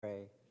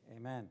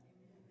Amen.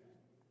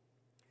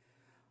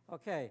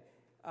 Okay.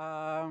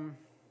 I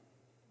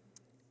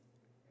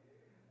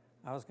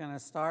was going to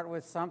start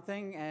with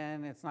something,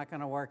 and it's not going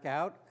to work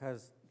out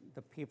because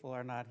the people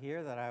are not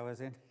here that I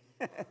was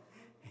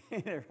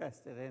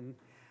interested in.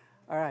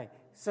 All right.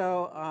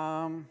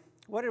 So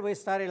what did we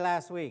study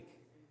last week?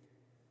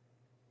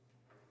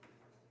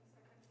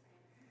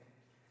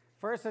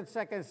 First and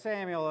Second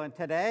Samuel, and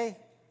today?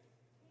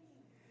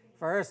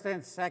 First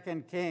and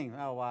Second Kings.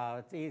 Oh, wow,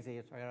 it's easy.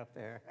 It's right up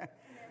there.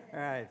 All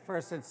right,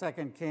 First and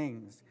Second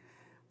Kings.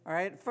 All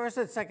right, First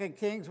and Second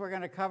Kings, we're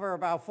going to cover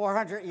about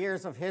 400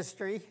 years of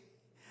history,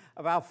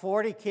 about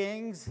 40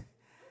 kings,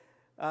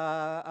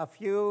 a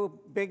few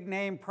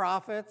big-name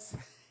prophets,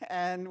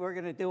 and we're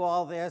going to do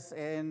all this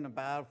in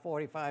about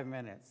 45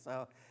 minutes.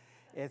 So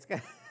it's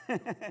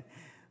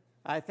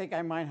I think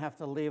I might have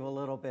to leave a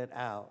little bit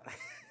out.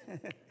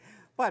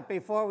 But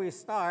before we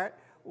start,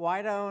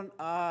 why don't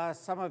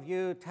some of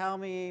you tell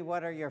me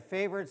what are your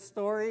favorite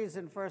stories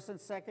in First and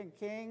Second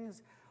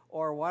Kings,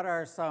 or what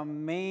are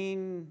some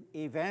main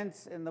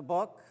events in the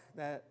book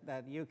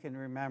that you can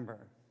remember?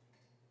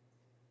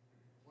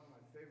 One of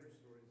my favorite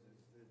stories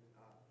is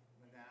that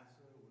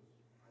Manasseh was,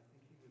 I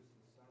think he was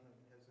the son of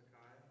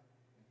Hezekiah,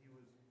 and he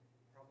was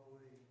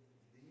probably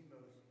the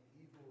most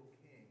evil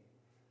king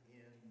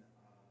in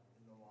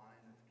the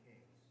line of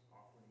kings,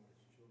 offering his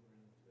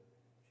children to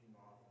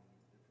Shemoth and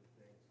different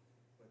things.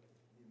 But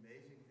the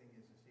amazing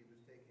thing is he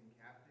was taken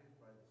captive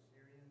by the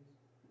Syrians.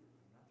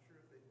 I'm not sure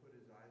if they put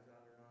his eyes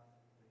out or not,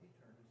 but he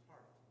turned his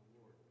heart to the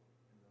Lord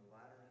in the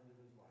latter end of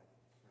his life.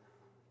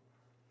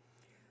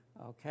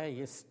 Okay,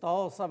 you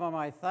stole some of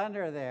my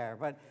thunder there.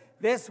 But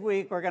this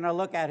week we're going to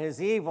look at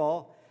his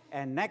evil,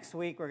 and next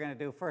week we're going to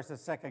do First and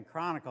Second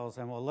Chronicles,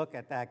 and we'll look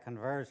at that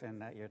conversion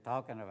that you're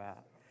talking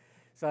about.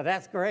 So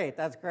that's great.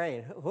 That's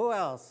great. Who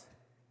else?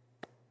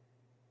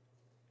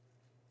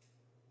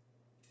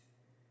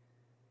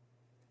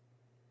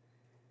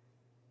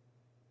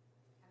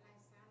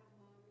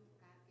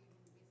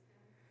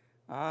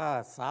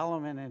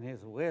 Solomon and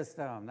his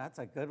wisdom. That's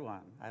a good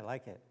one. I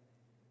like it.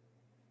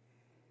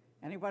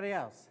 Anybody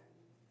else?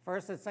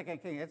 First and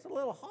Second King. It's a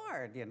little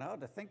hard,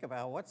 to think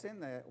about what's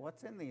in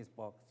these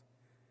books.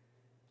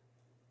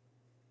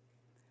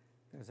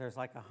 Because there's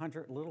like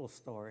 100 little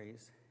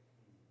stories.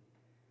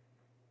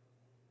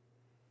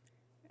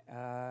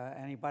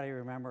 Anybody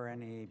remember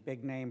any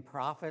big name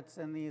prophets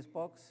in these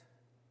books?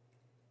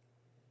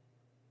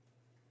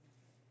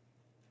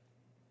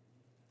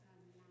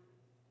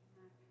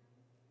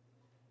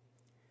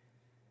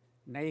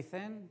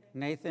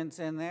 Nathan's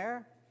in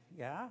there,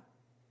 yeah.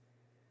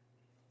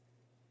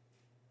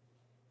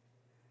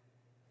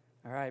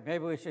 All right,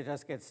 maybe we should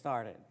just get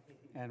started,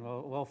 and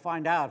we'll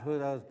find out who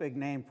those big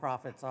name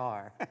prophets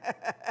are.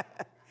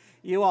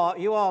 You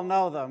all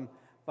know them,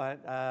 but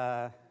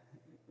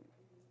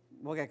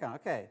we'll get going.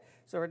 Okay,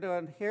 so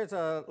here's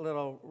a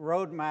little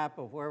roadmap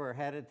of where we're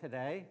headed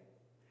today,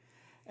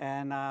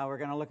 and we're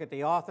going to look at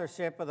the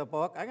authorship of the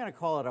book. I'm going to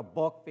call it a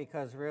book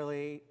because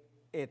really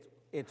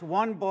it's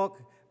one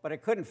book, but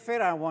it couldn't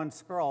fit on one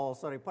scroll,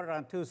 so they put it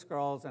on two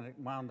scrolls, and it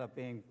wound up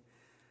being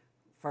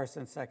First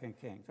and Second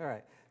Kings. All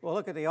right, we'll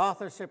look at the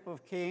authorship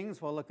of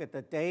Kings. We'll look at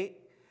the date.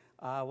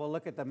 We'll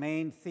look at the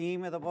main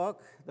theme of the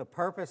book, the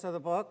purpose of the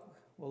book.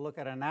 We'll look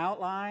at an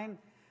outline,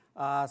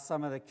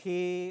 some of the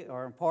key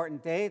or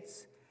important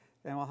dates.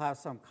 Then we'll have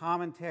some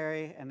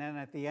commentary, and then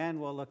at the end,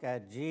 we'll look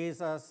at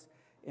Jesus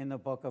in the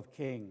book of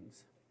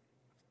Kings.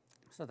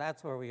 So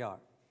that's where we are.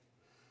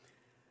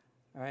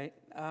 All right.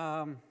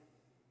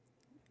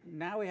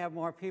 Now we have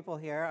more people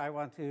here. I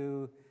want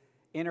to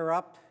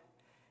interrupt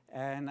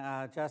and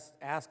just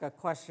ask a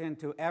question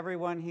to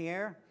everyone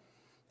here.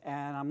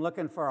 And I'm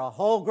looking for a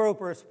whole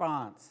group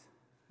response.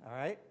 All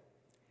right?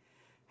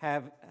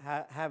 Have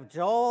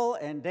Joel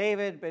and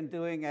David been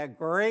doing a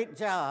great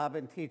job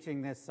in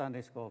teaching this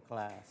Sunday school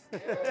class?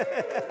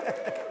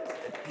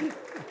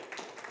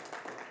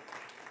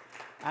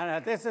 I know,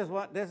 this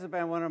has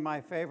been one of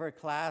my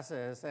favorite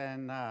classes,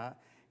 and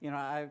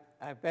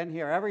I've been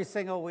here every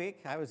single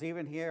week. I was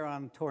even here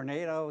on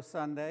Tornado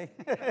Sunday,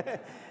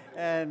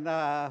 and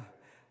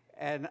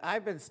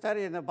I've been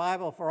studying the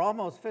Bible for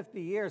almost 50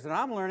 years, and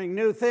I'm learning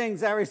new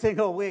things every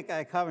single week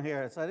I come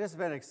here. So this has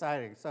been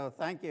exciting. So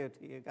thank you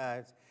to you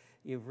guys.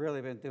 You've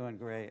really been doing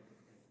great.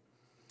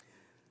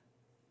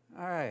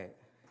 All right.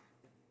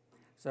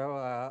 So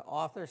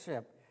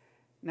authorship.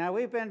 Now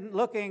we've been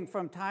looking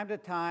from time to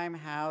time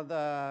how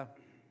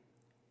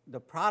the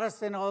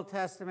Protestant Old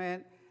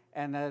Testament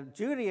and the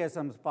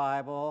Judaism's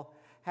Bible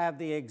have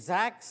the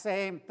exact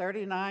same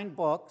 39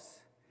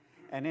 books,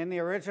 and in the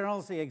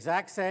originals, the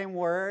exact same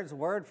words,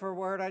 word for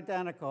word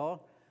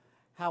identical.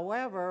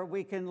 However,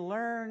 we can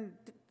learn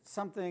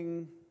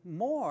something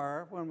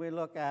more when we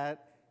look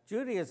at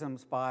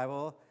Judaism's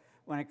Bible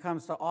when it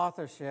comes to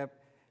authorship,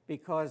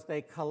 because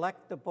they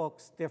collect the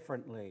books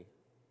differently.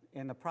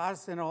 In the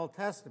Protestant Old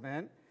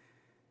Testament,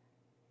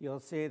 you'll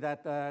see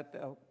that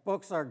the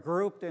books are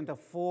grouped into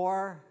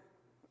four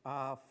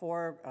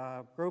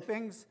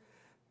groupings: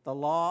 the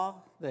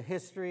law, the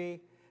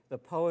history, the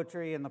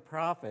poetry, and the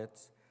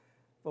prophets.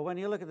 But when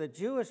you look at the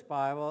Jewish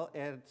Bible,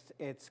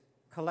 it's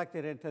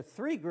collected into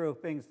three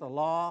groupings: the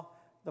law,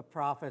 the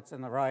prophets,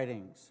 and the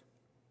writings.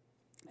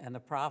 And the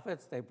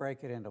prophets, they break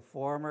it into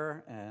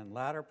former and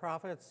latter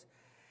prophets.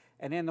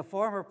 And in the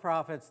former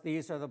prophets,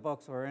 these are the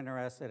books we're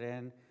interested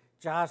in: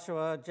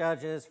 Joshua,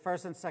 Judges,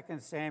 1st and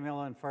 2nd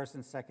Samuel, and 1st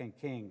and 2nd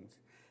Kings.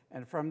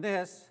 And from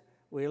this,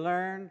 we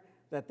learn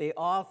that the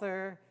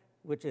author,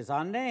 which is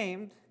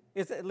unnamed,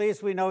 is, at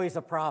least we know he's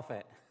a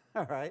prophet,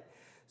 all right?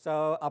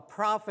 So a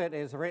prophet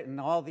is written,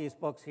 all these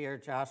books here: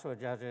 Joshua,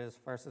 Judges,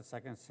 1st and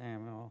 2nd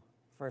Samuel,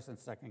 1st and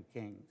 2nd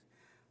Kings.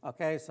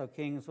 Okay, so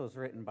Kings was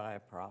written by a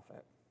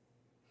prophet.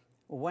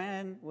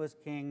 When was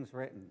Kings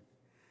written?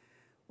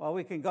 Well,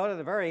 we can go to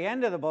the very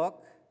end of the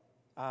book.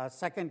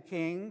 2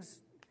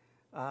 Kings,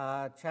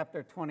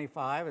 chapter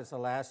 25 is the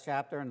last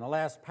chapter, and the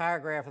last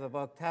paragraph of the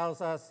book tells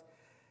us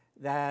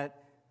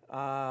that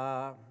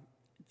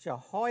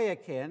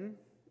Jehoiakim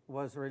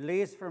was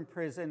released from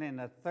prison in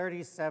the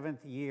 37th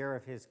year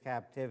of his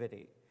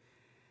captivity.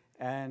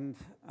 And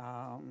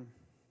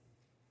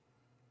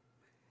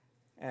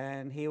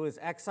he was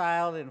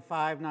exiled in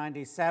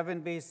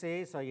 597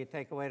 BC, so you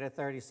take away the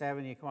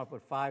 37, you come up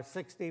with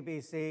 560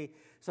 BC.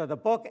 So the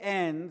book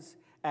ends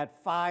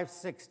at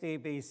 560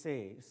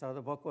 BC, so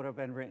the book would have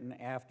been written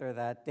after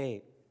that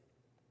date.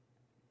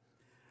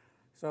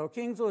 So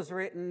Kings was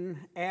written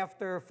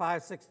after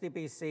 560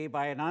 BC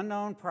by an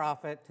unknown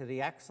prophet to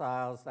the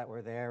exiles that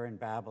were there in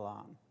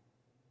Babylon.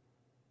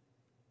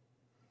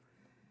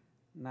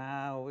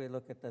 Now we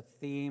look at the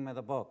theme of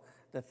the book.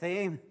 The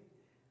theme: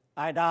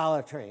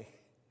 idolatry.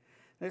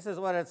 This is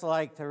what it's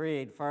like to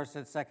read 1st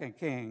and 2nd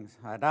Kings.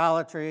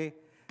 Idolatry,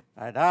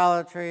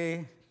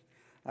 idolatry,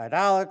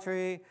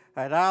 idolatry,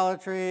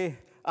 idolatry,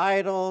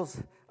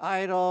 idols,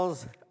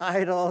 idols,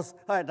 idols,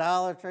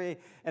 idolatry,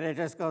 and it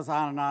just goes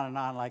on and on and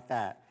on like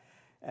that.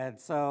 And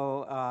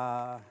so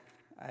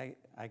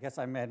I guess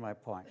I made my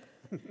point.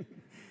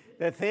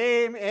 The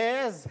theme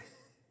is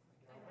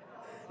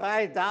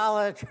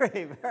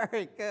idolatry.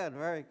 Very good,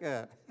 very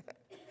good.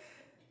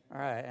 All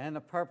right, and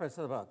the purpose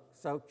of the book.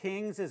 So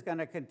Kings is going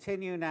to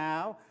continue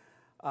now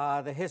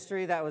the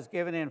history that was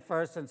given in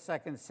 1st and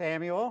 2nd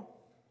Samuel.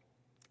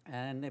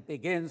 And it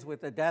begins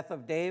with the death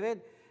of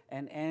David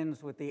and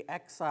ends with the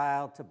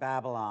exile to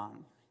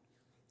Babylon.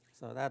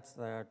 So that's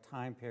the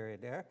time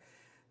period there.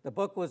 The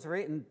book was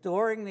written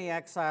during the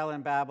exile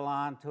in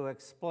Babylon to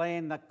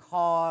explain the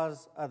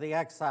cause of the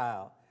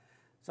exile.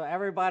 So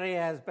everybody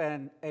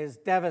is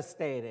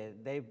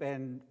devastated. They've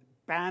been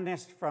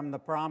banished from the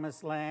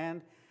promised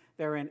land.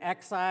 They're in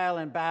exile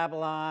in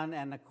Babylon,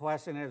 and the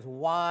question is,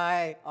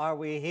 why are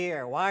we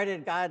here? Why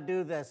did God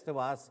do this to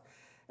us?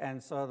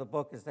 And so the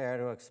book is there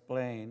to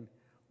explain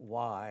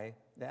why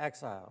the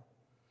exile.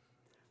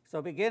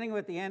 So beginning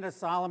with the end of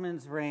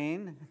Solomon's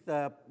reign,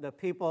 the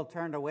people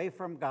turned away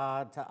from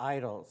God to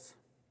idols.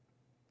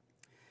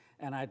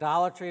 And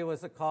idolatry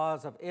was the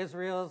cause of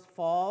Israel's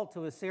fall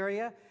to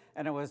Assyria,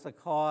 and it was the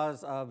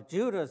cause of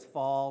Judah's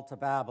fall to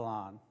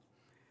Babylon.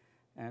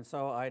 And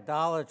so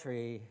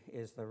idolatry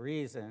is the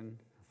reason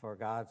for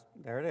God's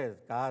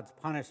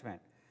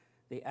punishment.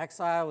 The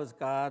exile was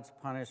God's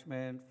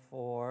punishment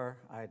for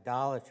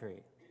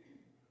idolatry.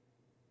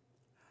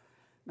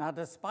 Now,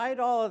 despite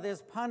all of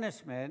this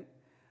punishment,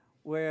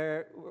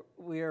 we're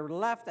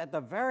left at the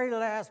very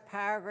last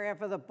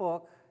paragraph of the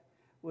book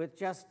with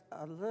just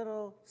a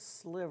little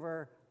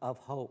sliver of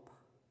hope.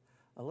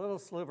 A little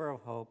sliver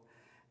of hope.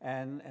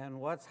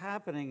 And what's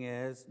happening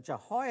is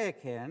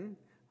Jehoiakim,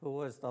 who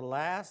was the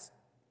last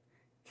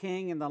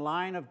king in the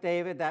line of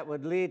David that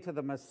would lead to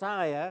the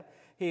Messiah,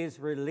 he's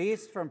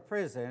released from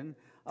prison,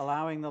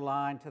 allowing the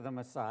line to the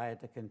Messiah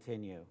to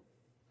continue.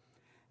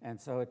 And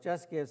so it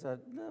just gives a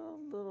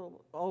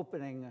little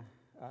opening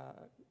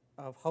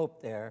of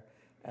hope there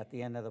at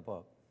the end of the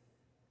book.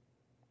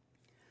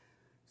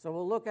 So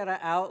we'll look at an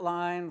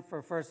outline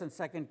for 1st and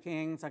 2nd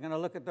Kings. I'm going to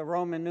look at the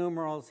Roman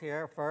numerals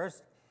here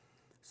first.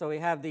 So we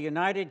have the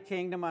United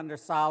Kingdom under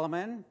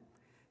Solomon.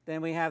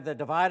 Then we have the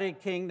divided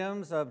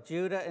kingdoms of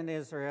Judah and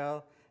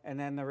Israel, and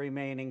then the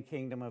remaining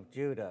kingdom of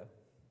Judah.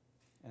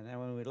 And then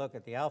when we look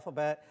at the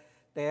alphabet,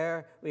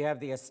 there we have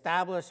the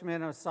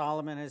establishment of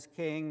Solomon as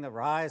king, the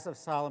rise of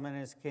Solomon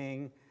as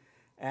king,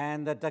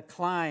 and the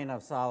decline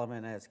of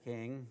Solomon as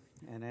king.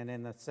 And then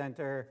in the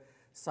center,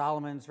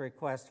 Solomon's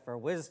request for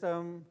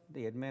wisdom,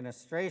 the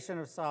administration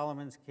of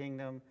Solomon's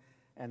kingdom,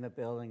 and the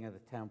building of the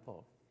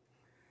temple.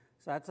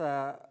 So that's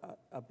a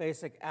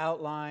basic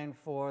outline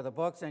for the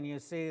books, and you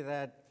see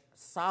that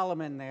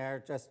Solomon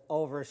there just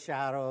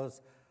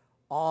overshadows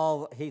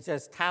he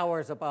just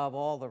towers above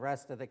all the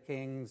rest of the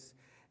kings,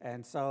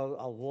 and so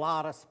a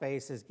lot of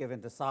space is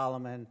given to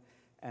Solomon,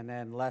 and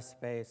then less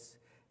space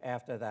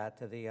after that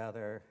to the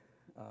other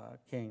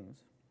kings.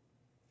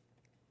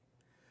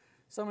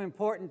 Some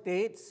important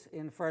dates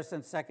in 1st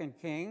and 2nd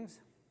Kings.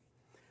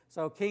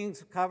 So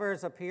Kings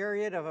covers a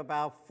period of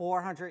about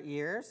 400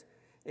 years.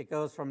 It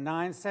goes from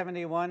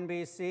 971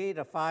 BC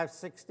to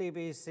 560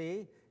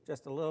 BC,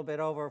 just a little bit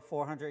over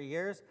 400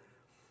 years.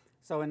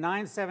 So in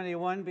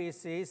 971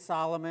 BC,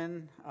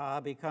 Solomon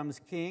becomes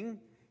king.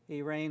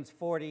 He reigns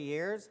 40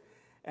 years.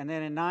 And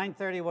then in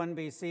 931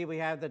 BC, we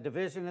have the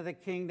division of the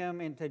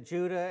kingdom into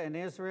Judah and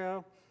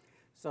Israel.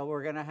 So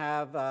we're going to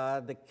have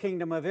the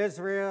kingdom of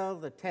Israel,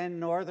 the 10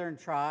 northern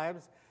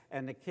tribes,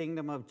 and the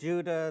kingdom of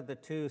Judah, the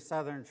 2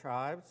 southern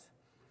tribes.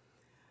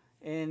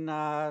 In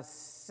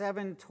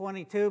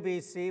 722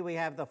 BC, we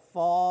have the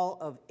fall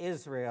of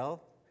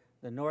Israel,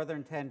 the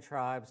northern 10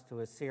 tribes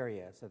to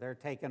Assyria. So they're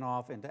taken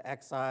off into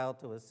exile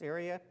to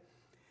Assyria.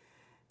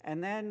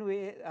 And then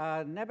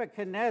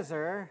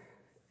Nebuchadnezzar,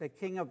 the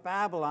king of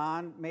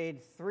Babylon,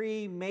 made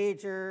 3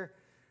 major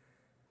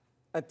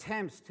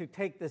attempts to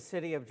take the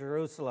city of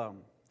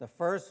Jerusalem. The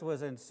first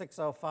was in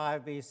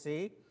 605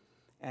 BC,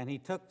 and he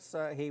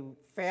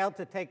failed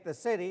to take the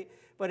city,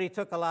 but he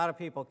took a lot of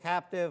people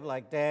captive,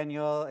 like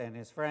Daniel and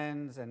his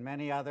friends and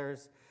many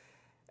others.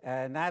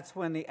 And that's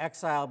when the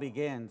exile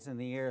begins, in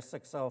the year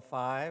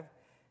 605.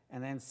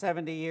 And then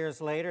 70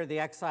 years later, the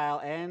exile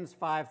ends,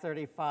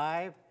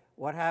 535.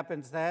 What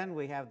happens then?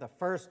 We have the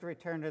first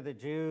return of the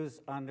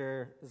Jews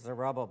under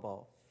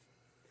Zerubbabel.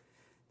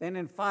 Then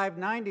in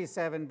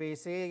 597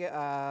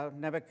 BC,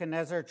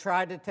 Nebuchadnezzar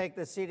tried to take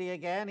the city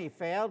again. He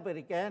failed, but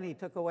again, he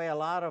took away a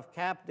lot of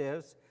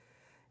captives.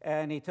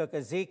 And he took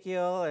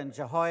Ezekiel and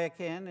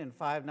Jehoiakim in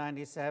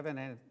 597,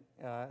 and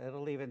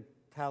it'll even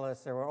tell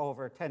us there were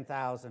over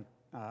 10,000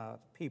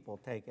 people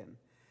taken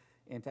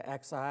into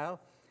exile.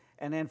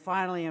 And then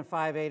finally in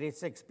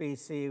 586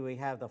 BC, we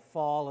have the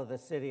fall of the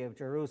city of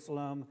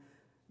Jerusalem,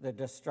 the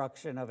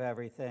destruction of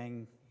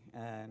everything,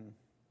 and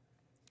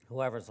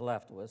whoever's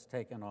left was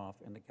taken off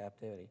into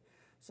captivity.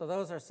 So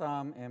those are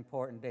some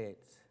important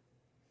dates.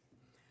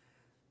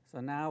 So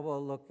now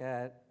we'll look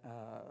at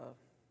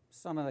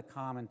some of the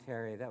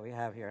commentary that we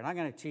have here. And I'm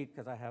going to cheat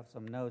because I have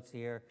some notes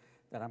here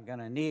that I'm going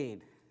to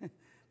need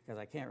because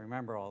I can't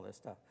remember all this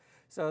stuff.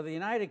 So the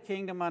United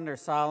Kingdom under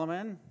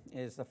Solomon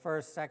is the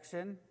first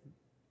section.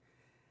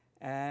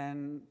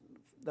 And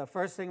the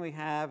first thing we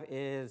have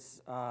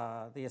is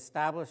the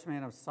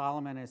establishment of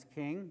Solomon as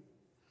king.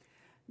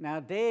 Now,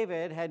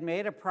 David had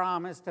made a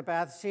promise to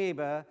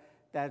Bathsheba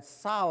that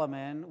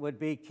Solomon would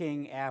be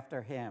king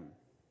after him.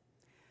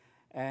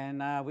 And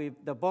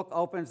the book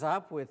opens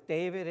up with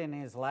David in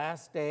his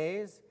last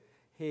days.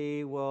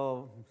 He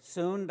will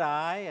soon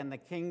die, and the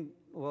kingdom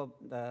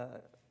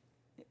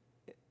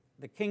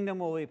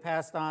will be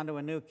passed on to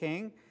a new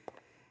king.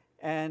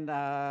 And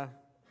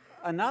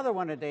another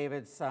one of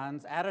David's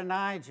sons,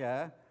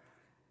 Adonijah,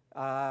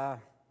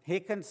 he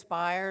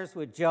conspires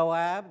with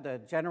Joab, the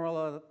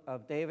general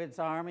of David's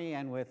army,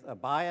 and with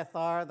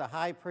Abiathar, the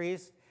high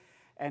priest,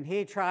 and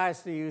he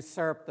tries to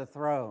usurp the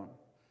throne.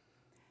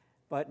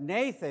 But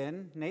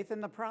Nathan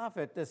the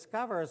prophet,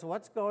 discovers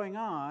what's going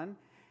on,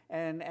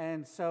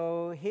 and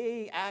so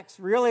he acts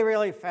really,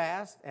 really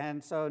fast.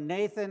 And so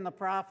Nathan the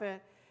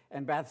prophet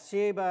and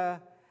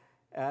Bathsheba,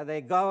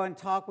 they go and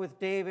talk with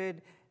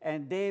David,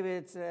 and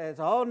David says,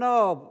 oh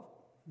no,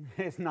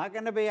 it's not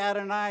going to be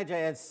Adonijah,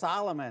 it's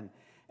Solomon.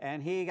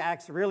 And he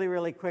acts really,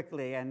 really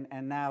quickly, and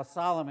now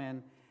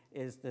Solomon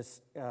is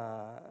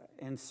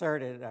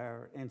inserted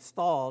or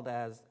installed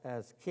as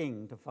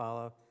king to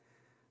follow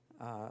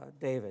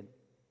David.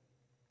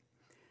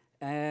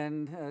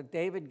 And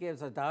David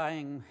gives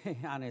on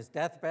his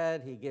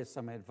deathbed, he gives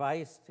some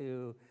advice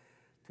to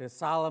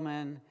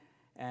Solomon,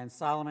 and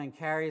Solomon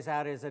carries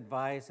out his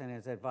advice, and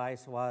his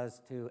advice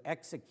was to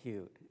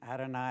execute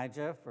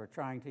Adonijah for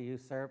trying to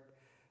usurp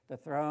the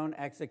throne,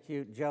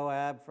 execute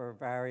Joab for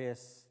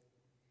various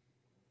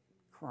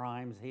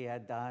crimes he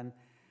had done,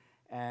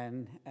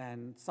 and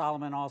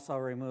Solomon also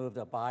removed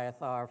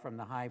Abiathar from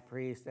the high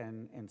priest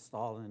and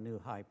installed a new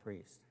high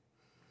priest.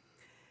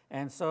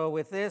 And so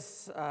with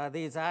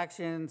these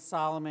actions,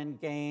 Solomon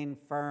gained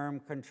firm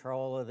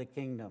control of the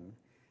kingdom,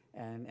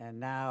 and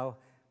now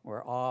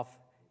we're off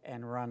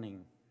and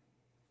running.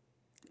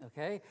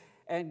 Okay?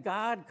 And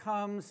God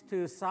comes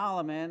to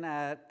Solomon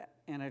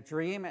in a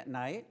dream at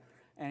night,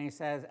 and he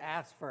says,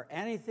 ask for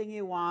anything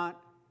you want,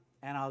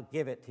 and I'll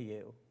give it to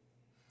you.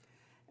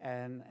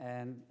 And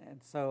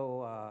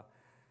so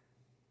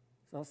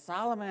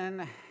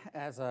Solomon,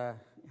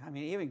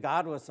 even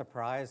God was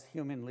surprised,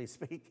 humanly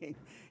speaking.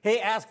 He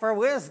asked for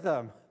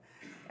wisdom.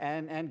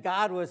 And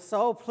God was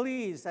so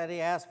pleased that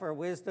he asked for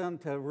wisdom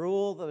to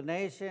rule the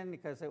nation,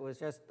 because it was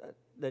just,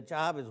 the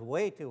job is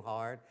way too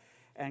hard.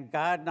 And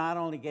God not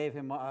only gave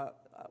him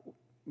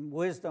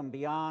wisdom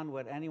beyond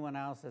what anyone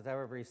else has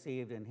ever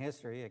received in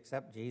history,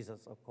 except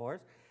Jesus, of course.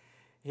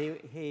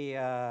 He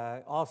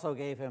also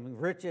gave him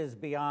riches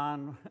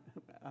beyond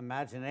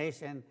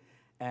imagination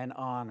and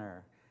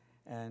honor.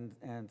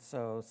 And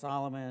so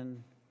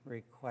Solomon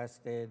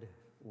requested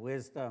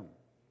wisdom.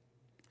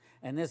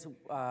 And this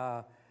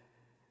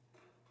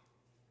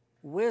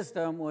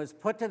wisdom was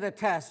put to the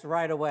test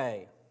right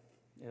away.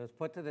 It was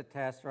put to the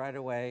test right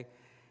away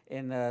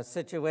in the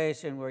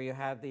situation where you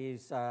have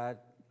these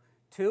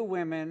 2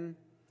 women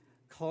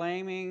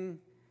claiming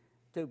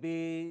to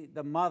be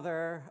the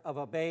mother of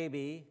a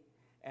baby,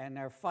 and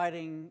they're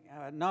fighting,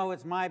 no,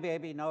 it's my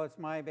baby, no, it's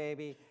my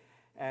baby.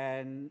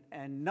 and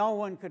no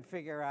one could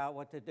figure out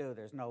what to do.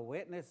 There's no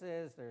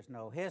witnesses, there's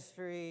no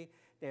history.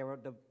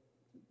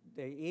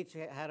 They each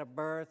had a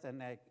birth,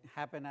 and they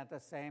happened at the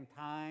same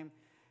time,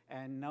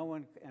 and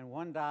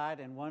one died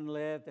and one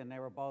lived, and they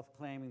were both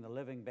claiming the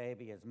living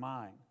baby is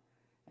mine,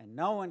 and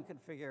no one could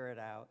figure it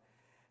out.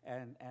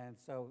 And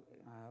so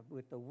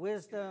with the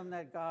wisdom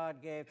that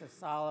God gave to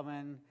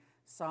Solomon,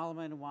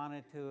 Solomon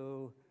wanted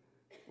to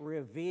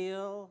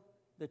reveal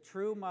the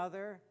true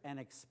mother and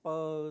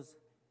expose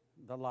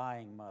the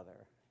lying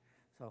mother.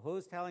 So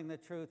who's telling the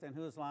truth and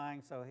who's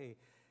lying? So he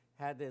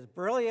had this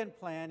brilliant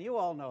plan. You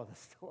all know the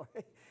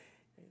story.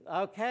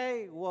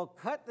 Okay, we'll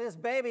cut this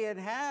baby in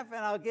half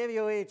and I'll give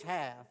you each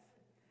half.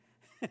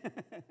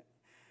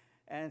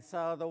 And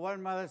so the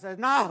one mother says,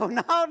 no,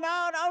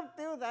 don't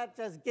do that.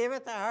 Just give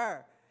it to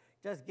her.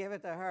 Just give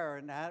it to her.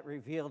 And that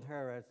revealed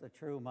her as the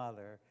true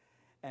mother.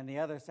 And the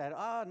other said,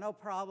 oh, no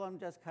problem,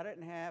 just cut it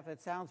in half.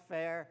 It sounds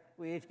fair.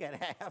 We each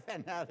get half.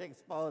 And that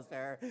exposed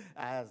her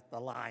as the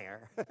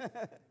liar.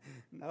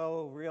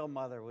 No real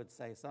mother would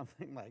say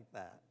something like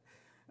that.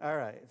 All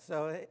right,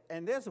 so,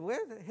 and his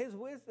wisdom,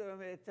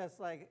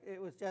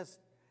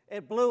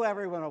 it blew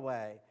everyone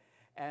away.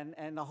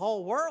 And the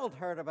whole world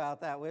heard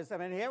about that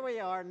wisdom. And here we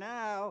are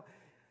now,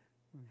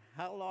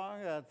 how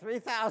long?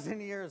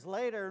 3,000 years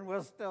later, and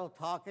we're still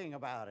talking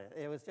about it.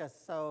 It was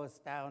just so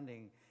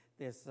astounding,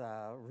 this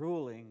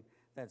ruling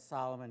that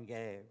Solomon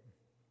gave.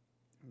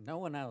 No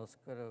one else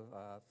could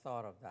have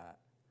thought of that,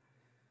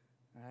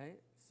 right?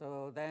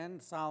 So then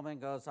Solomon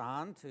goes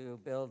on to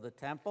build the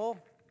temple.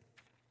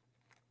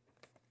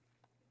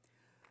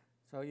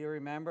 So you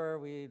remember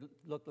we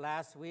looked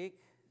last week,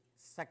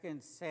 2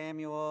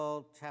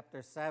 Samuel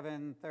chapter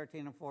 7,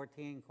 13 and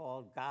 14,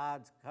 called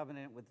God's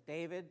Covenant with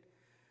David.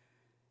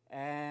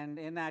 And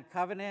in that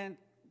covenant,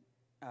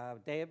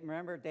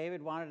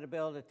 David wanted to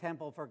build a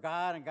temple for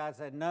God, and God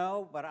said,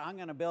 no, but I'm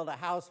going to build a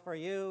house for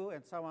you,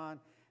 and so on.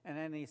 And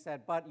then he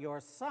said, but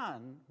your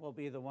son will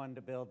be the one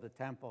to build the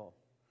temple.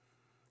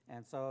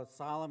 And so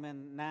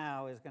Solomon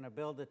now is going to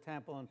build the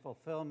temple in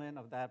fulfillment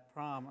of that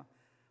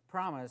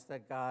promise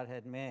that God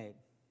had made.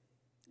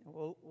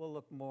 We'll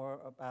look more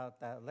about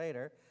that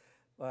later.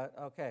 But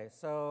okay,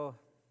 so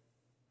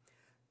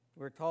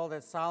we're told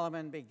that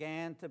Solomon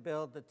began to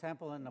build the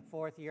temple in the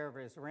 4th year of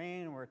his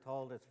reign. We're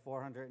told it's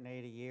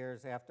 480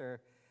 years after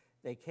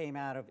they came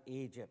out of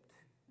Egypt.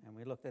 And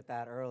we looked at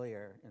that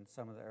earlier in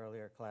some of the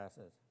earlier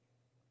classes.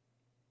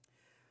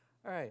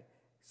 All right,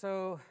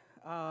 so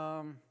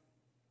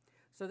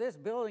this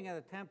building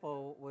of the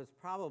temple was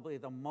probably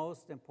the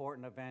most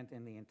important event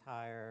in the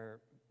entire,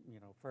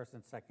 1st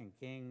and 2nd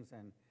Kings,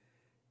 and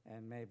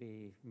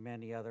maybe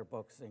many other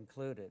books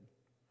included.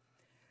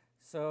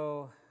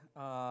 So,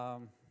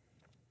 so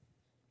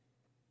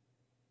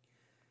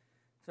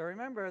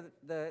remember,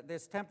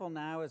 this temple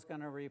now is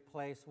going to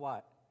replace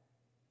what?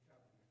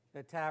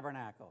 The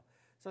tabernacle.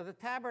 So the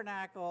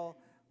tabernacle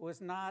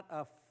was not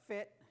a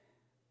fit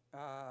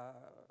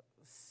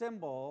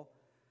symbol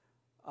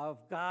of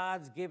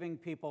God's giving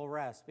people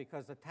rest,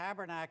 because the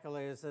tabernacle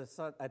is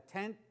a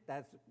tent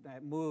that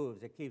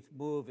moves, it keeps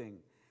moving.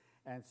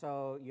 And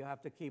so you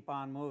have to keep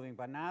on moving.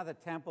 But now the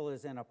temple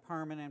is in a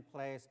permanent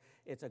place.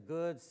 It's a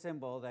good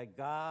symbol that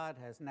God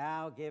has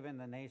now given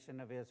the nation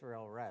of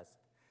Israel rest.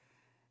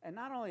 And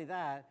not only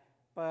that,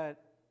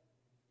 but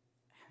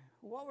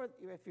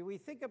if we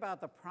think about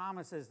the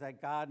promises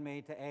that God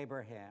made to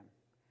Abraham,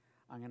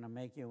 I'm going to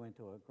make you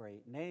into a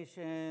great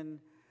nation.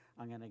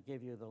 I'm going to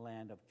give you the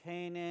land of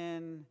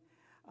Canaan.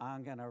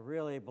 I'm going to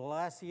really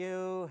bless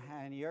you,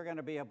 and you're going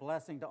to be a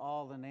blessing to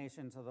all the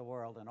nations of the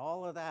world. And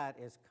all of that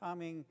is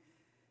coming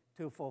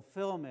to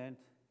fulfillment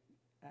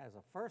as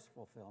a first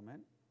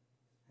fulfillment,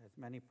 as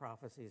many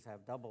prophecies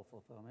have double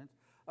fulfillments,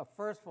 a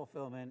first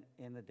fulfillment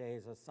in the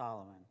days of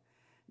Solomon.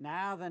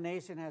 Now the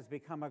nation has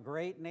become a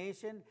great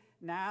nation.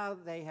 Now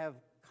they have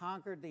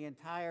conquered the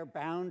entire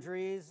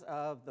boundaries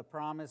of the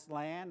promised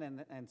land,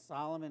 and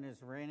Solomon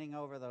is reigning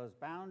over those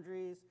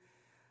boundaries.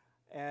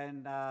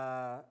 And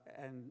now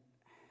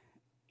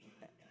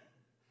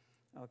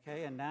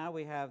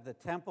we have the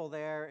temple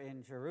there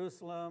in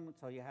Jerusalem.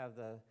 So you have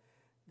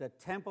the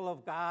temple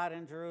of God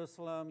in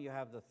Jerusalem. You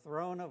have the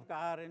throne of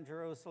God in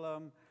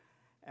Jerusalem,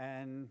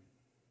 and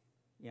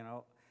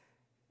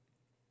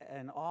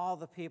and all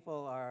the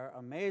people are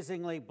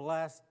amazingly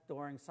blessed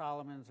during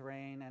Solomon's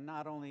reign. And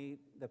not only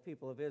the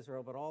people of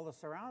Israel, but all the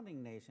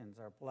surrounding nations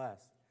are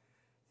blessed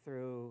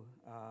through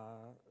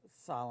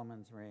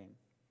Solomon's reign.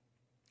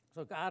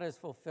 So God is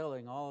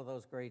fulfilling all of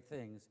those great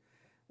things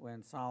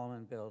when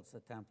Solomon builds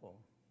the temple.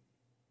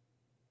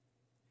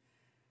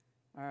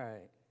 All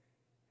right.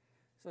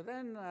 So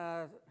then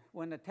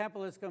when the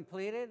temple is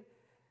completed,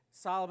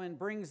 Solomon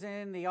brings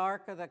in the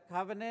Ark of the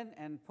Covenant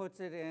and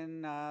puts it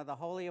in the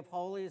Holy of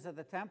Holies of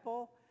the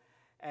temple.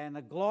 And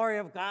the glory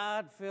of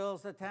God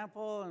fills the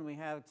temple, and we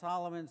have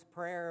Solomon's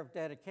prayer of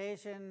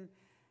dedication.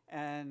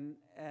 And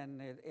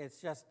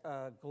it's just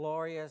a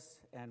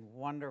glorious and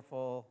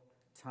wonderful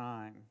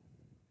time.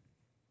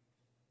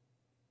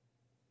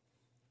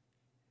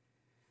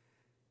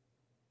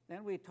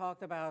 Then we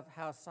talked about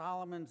how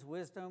Solomon's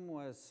wisdom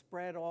was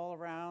spread all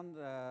around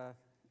the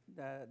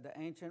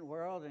ancient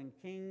world, and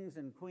kings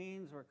and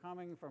queens were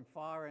coming from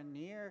far and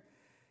near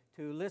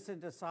to listen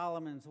to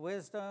Solomon's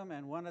wisdom,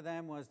 and one of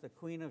them was the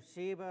Queen of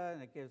Sheba,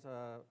 and it gives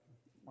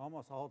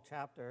almost a whole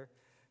chapter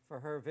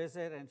for her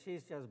visit, and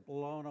she's just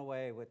blown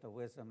away with the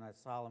wisdom that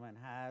Solomon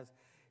has.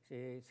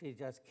 She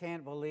just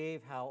can't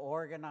believe how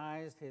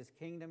organized his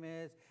kingdom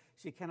is.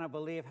 She cannot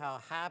believe how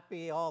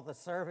happy all the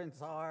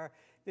servants are.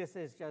 This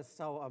is just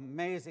so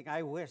amazing.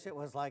 I wish it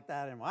was like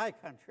that in my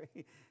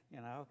country,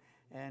 you know.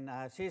 And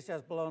she's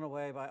just blown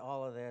away by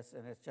all of this,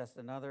 and it's just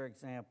another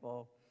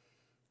example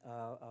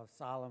of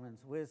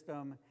Solomon's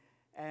wisdom.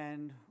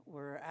 And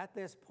we're at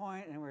this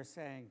point, and we're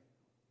saying,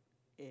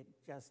 it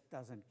just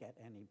doesn't get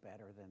any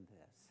better than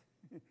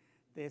this.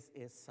 This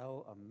is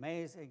so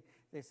amazing.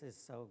 This is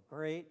so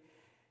great.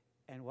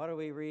 And what do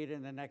we read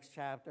in the next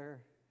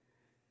chapter?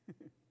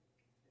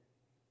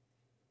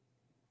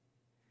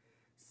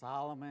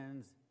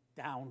 Solomon's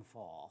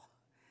downfall.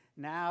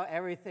 Now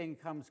everything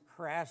comes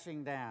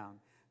crashing down.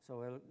 So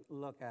we'll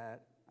look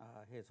at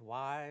his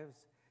wives,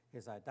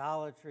 his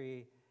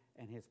idolatry,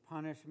 and his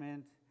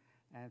punishment.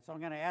 And so I'm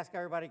going to ask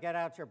everybody to get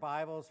out your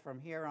Bibles. From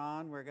here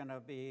on, we're going to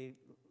be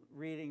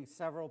reading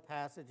several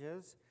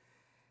passages.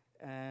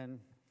 And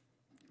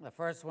the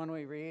first one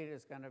we read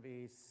is going to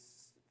be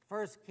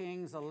 1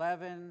 Kings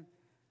 11,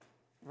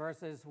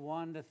 verses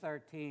 1 to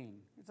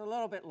 13. It's a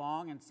little bit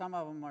long, and some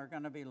of them are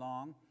going to be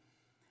long.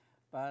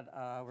 But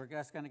we're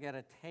just going to get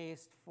a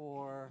taste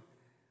for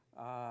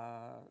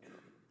all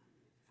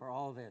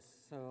this.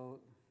 So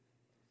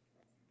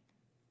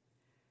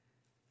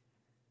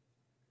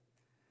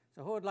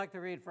who would like to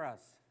read for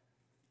us?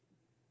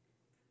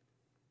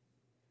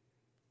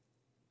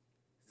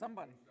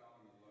 Somebody.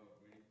 Solomon loved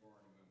many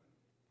foreign women,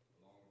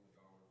 along with the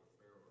daughters of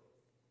Pharaoh,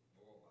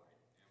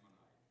 Moabite,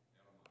 Ammonite,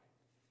 Elamite,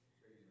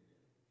 Sidonian,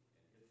 and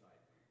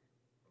Hittite women,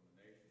 from the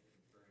nations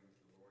concerning which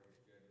the Lord had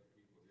said to the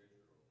people of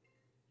Israel,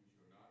 "You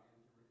shall not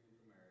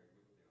intermarry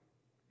with them,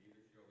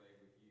 neither shall they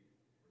with you,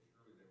 for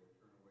surely they will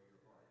turn away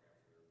your heart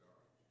after their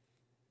gods."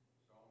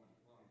 Solomon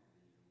clung to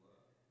these in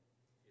love.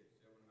 He had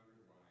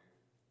 700 wives,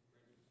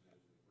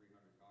 princesses, and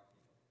 300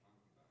 concubines,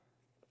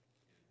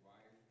 and his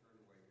wives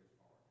turned away his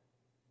heart.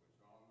 When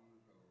Solomon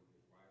was old,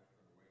 his wives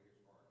turned away his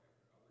heart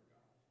after other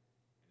gods,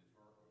 and his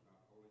heart was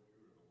not wholly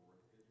true to the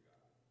Lord his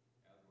God,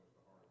 as was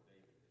the heart of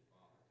David his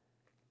father.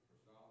 For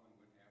Solomon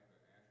went after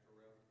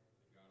Ashtoreth,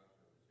 the goddess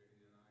of the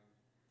Sidonians,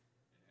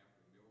 and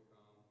after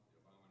Milcom, the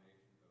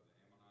abomination of the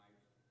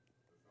Ammonites.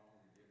 For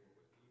Solomon did what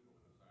was evil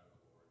in the sight of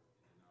the Lord,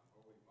 and did not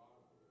wholly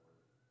follow the Lord,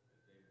 as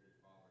David his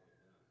father had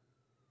done.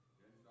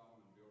 Then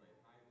Solomon built a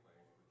high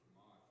place for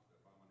Chemosh, the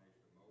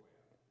abomination of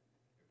Moab,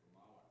 and for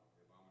Moloch,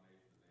 the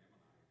abomination of the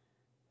Ammonites,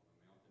 on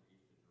the mountain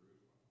east of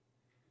Jerusalem.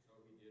 And so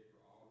he did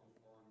for all his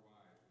foreign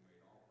wives, who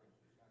made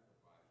offerings and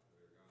sacrifices to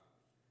their gods.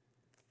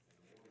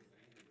 And the Lord was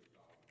angry with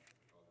Solomon,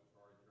 because his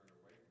heart had turned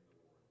away from the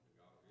Lord, the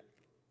God of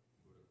Israel,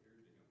 who had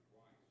appeared to him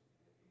twice,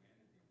 and had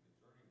commanded him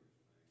concerning this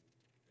thing,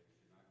 that he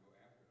should not go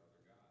after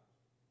other gods.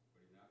 But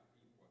he did not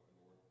keep what the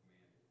Lord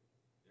commanded.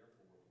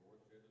 Therefore the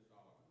Lord said to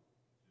Solomon,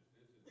 "Since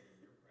this has been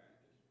your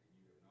practice, and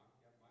you have not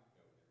kept my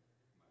covenant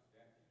and my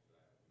statutes that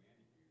I have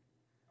commanded you,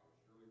 I will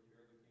surely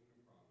tear the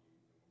kingdom from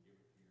you, and will give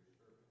it to your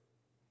servant.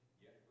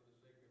 Yet for the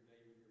sake of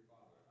David your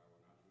father, I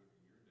will not do it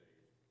in your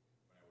days,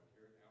 but I will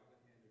tear it out of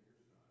the hand of your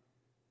son.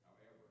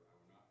 However, I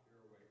will not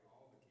tear away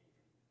all the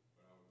kingdom,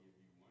 but I will give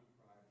you one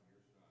tribe to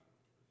your son,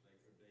 for the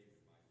sake of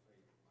David my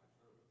servant, and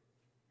for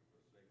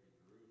the sake of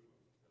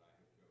Jerusalem that I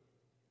have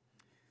chosen."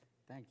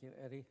 Thank you,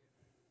 Eddie.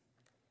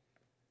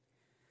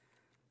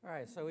 All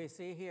right, so we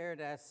see here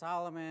that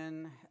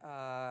Solomon,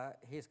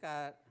 he's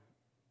got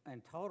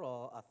in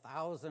total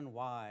 1,000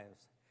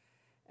 wives.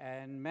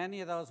 And many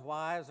of those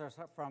wives are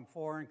from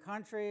foreign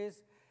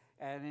countries.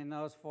 And in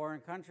those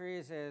foreign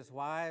countries, his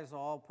wives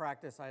all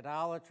practice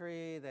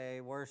idolatry. They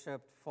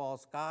worshiped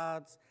false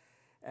gods.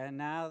 And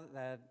now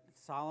that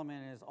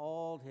Solomon is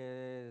old,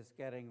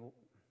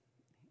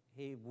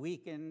 he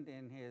weakened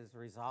in his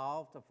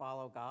resolve to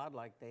follow God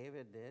like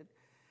David did.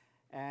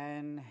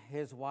 And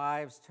his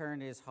wives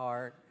turned his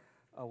heart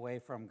away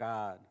from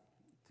God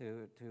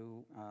to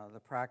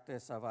the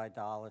practice of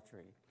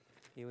idolatry.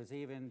 He was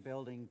even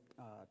building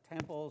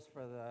temples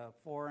for the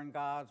foreign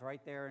gods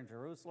right there in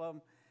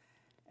Jerusalem.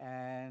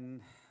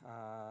 And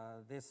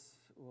this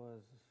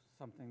was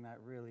something that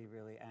really,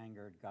 really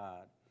angered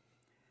God.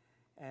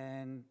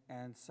 And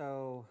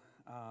so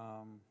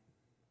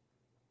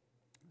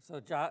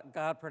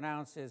God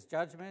pronounced his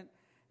judgment,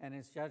 and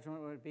his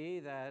judgment would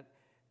be that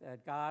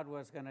God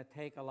was going to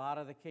take a lot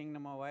of the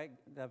kingdom away.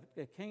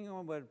 The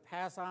kingdom would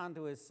pass on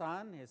to his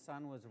son. His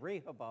son was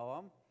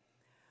Rehoboam.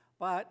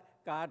 But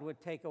God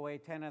would take away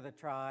 10 of the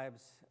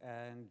tribes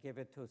and give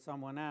it to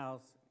someone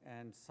else,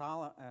 and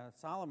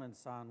Solomon's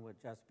son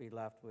would just be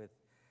left with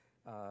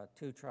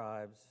 2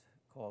 tribes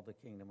called the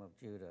Kingdom of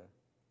Judah.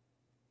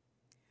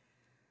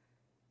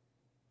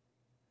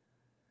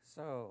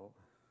 So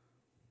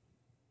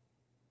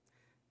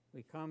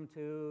we come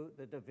to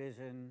the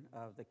division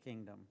of the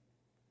kingdom.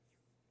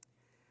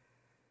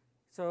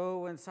 So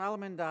when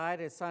Solomon died,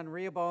 his son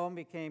Rehoboam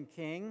became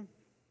king,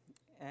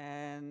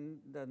 and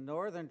the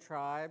northern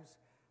tribes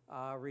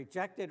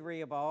rejected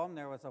Rehoboam.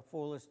 There was a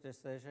foolish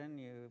decision.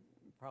 You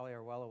probably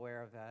are well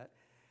aware of that.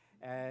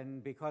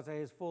 And because of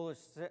his foolish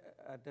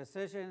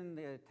decision,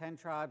 the 10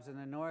 tribes in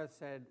the north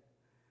said,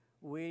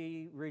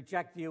 we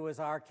reject you as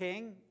our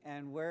king,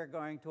 and we're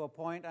going to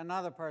appoint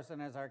another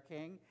person as our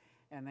king.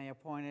 And they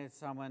appointed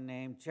someone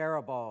named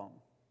Jeroboam.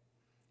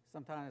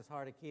 Sometimes it's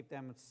hard to keep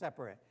them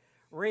separate.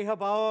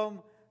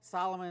 Rehoboam,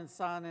 Solomon's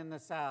son in the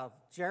south.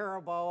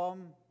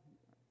 Jeroboam,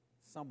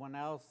 someone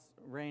else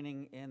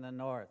reigning in the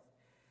north.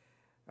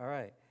 All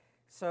right.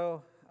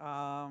 So,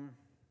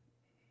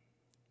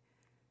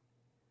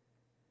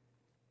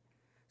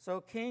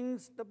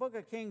 Kings, the book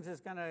of Kings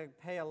is going to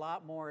pay a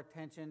lot more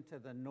attention to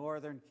the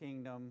northern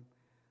kingdom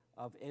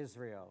of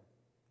Israel.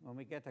 When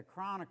we get to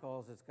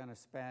Chronicles, it's going to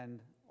spend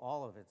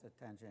all of its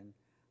attention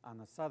on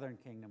the southern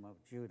kingdom of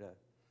Judah.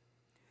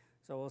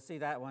 So we'll see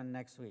that one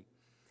next week.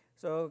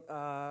 So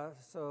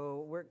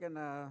we're going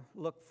to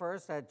look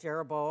first at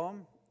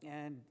Jeroboam,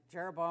 and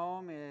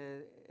Jeroboam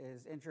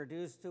is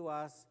introduced to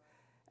us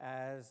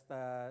as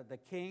the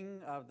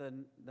king of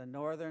the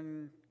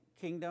northern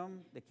kingdom,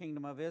 the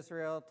kingdom of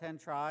Israel, 10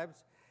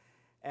 tribes.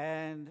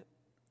 And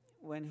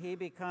when he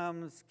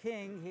becomes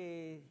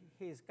king,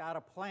 he's got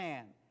a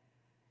plan.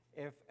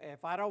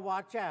 If I don't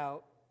watch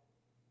out,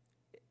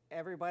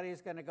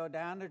 everybody's going to go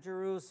down to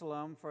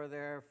Jerusalem for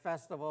their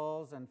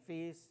festivals and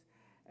feasts,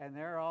 and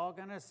they're all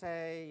going to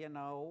say, you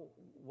know,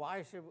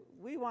 why should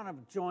we want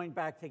to join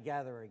back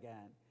together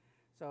again?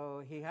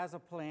 So he has a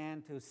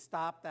plan to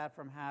stop that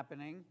from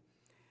happening.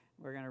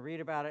 We're going to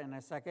read about it in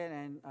a second.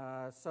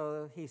 And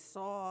so he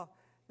saw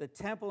the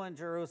temple in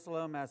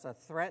Jerusalem as a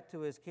threat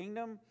to his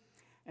kingdom.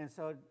 And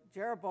so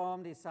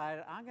Jeroboam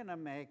decided, I'm going to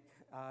make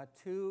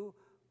 2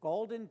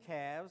 golden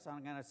calves.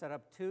 I'm going to set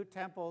up 2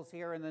 temples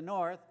here in the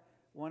north,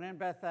 one in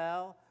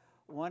Bethel,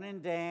 one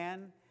in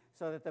Dan,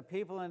 so that the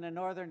people in the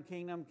northern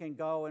kingdom can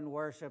go and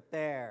worship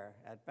there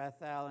at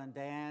Bethel and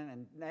Dan.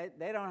 And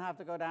they don't have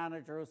to go down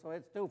to Jerusalem.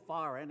 It's too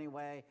far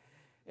anyway.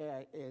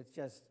 It's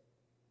just,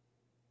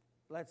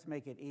 let's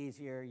make it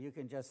easier. You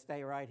can just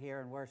stay right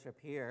here and worship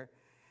here.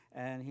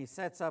 And he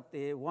sets up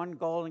the 1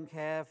 golden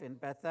calf in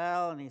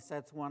Bethel, and he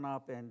sets one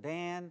up in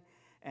Dan.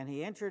 And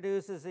he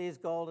introduces these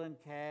golden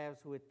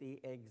calves with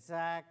the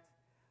exact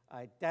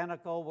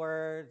identical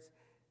words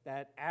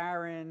that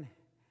Aaron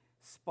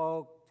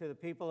spoke to the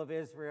people of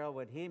Israel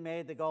when he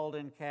made the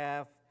golden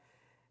calf.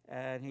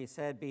 And he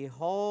said,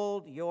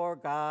 behold your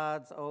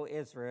gods, O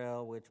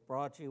Israel, which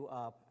brought you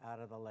up out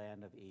of the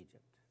land of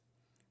Egypt.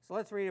 So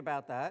let's read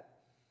about that.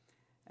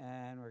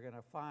 And we're going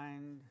to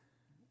find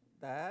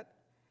that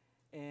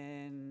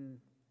in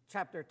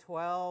chapter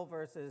 12,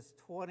 verses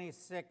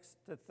 26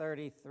 to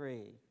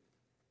 33.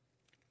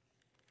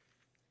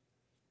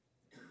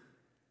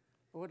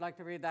 Who would like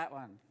to read that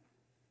one?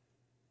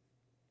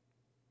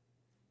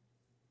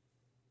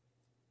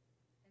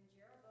 And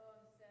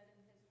Jeroboam said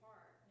in his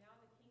heart, now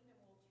the kingdom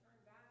will turn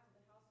back to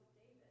the house of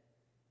David.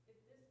 If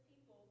this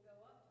people go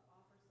up to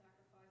offer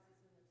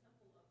sacrifices in the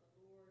temple of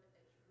the Lord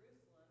at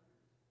Jerusalem,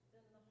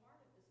 then the heart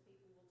of this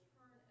people will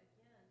turn again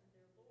to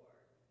their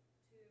Lord,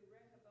 to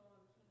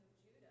Rehoboam king of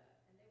Judah,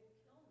 and they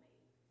will kill me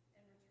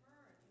and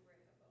return to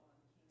Rehoboam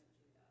king of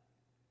Judah.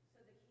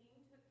 So the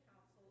king took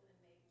counsel and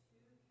made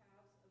 2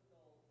 calves of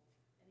gold.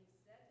 And he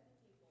said to the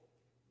people,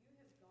 you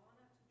have gone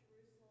up to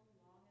Jerusalem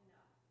long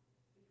enough.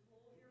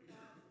 Behold your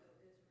gods, O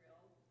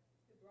Israel,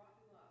 who brought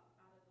you up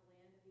out of the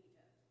land of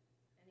Egypt.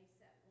 And he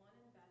set one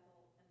in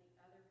Bethel, and the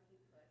other he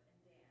put in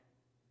Dan.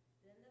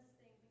 Then this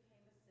thing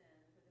became a sin,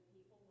 for the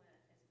people went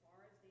as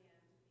far as Dan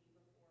to be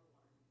before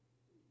one.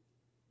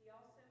 He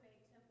also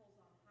made temples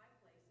on high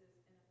places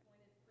and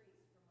appointed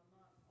priests from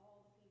among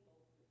all the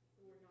people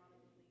who were not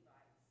of the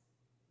Levites.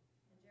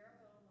 And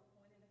Jeroboam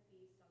appointed a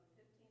feast on the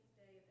 15th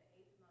day of the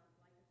 8th month,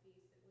 like a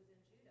feast that was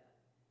in Judah,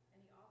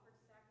 and he offered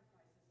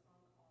sacrifices on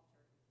the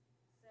altar.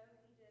 So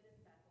he did in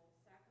Bethel,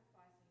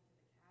 sacrificing to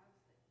the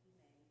calves that he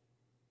made.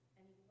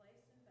 And he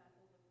placed in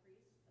Bethel the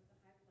priests of the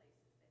high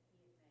places that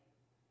he had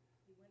made.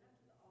 He went up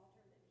to the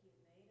altar that he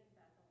had made in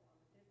Bethel on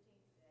the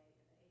 15th day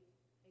of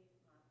the 8th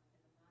month,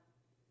 in the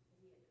month that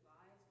he had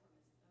devised from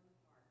his own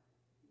heart.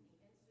 And he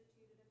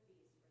instituted a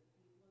feast for the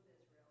people of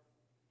Israel,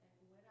 and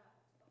he went up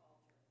to the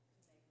altar to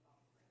make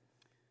offerings.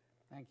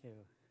 Thank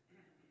you.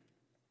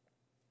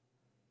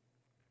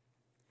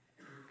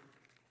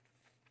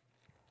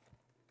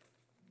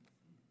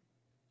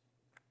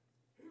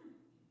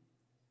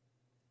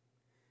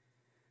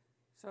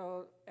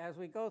 So as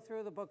we go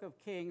through the book of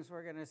Kings,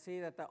 we're going to see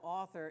that the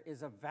author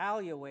is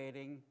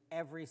evaluating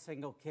every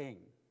single king.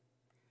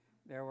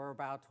 There were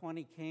about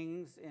 20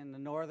 kings in the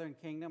northern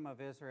kingdom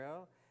of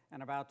Israel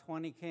and about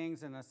 20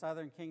 kings in the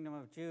southern kingdom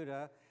of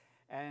Judah.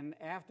 And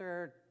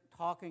after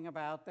talking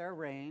about their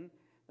reign,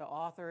 the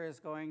author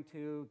is going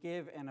to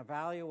give an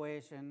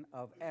evaluation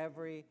of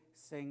every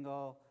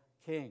single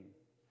king.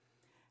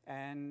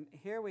 And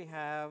here we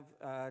have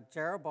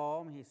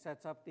Jeroboam. He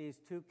sets up these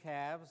two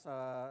calves.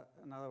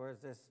 In other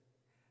words, this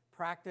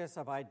practice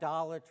of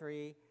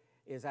idolatry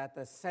is at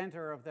the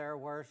center of their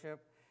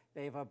worship.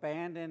 They've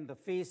abandoned the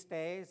feast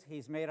days.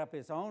 He's made up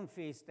his own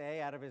feast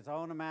day out of his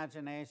own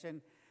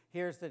imagination.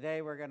 Here's the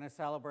day we're going to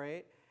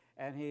celebrate.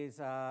 And he's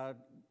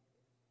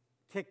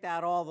kicked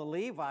out all the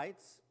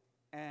Levites,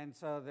 and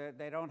so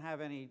they don't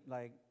have any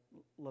like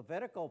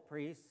Levitical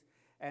priests.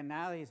 And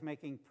now he's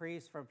making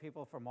priests from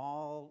people from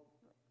all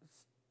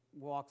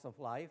walks of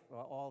life,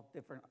 all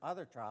different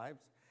other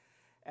tribes,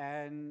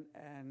 and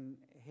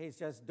he's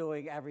just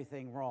doing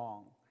everything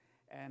wrong.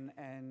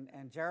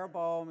 And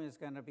Jeroboam is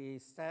going to be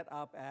set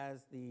up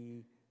as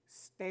the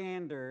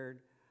standard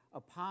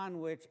upon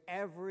which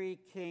every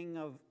king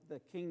of the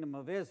kingdom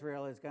of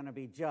Israel is going to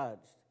be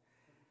judged.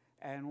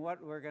 And what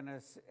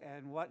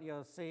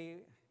you'll see,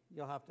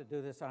 you'll have to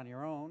do this on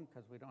your own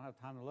because we don't have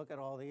time to look at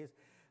all these.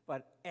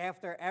 But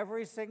after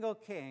every single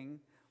king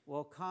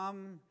will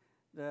come,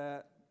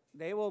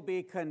 they will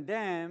be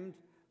condemned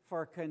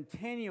for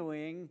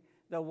continuing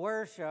the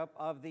worship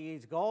of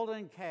these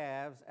golden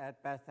calves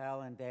at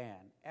Bethel and Dan.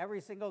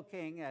 Every single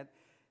king,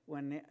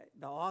 when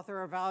the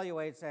author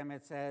evaluates them,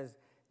 it says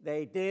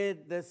they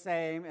did the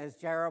same as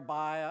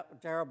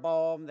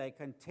Jeroboam. They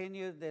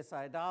continued this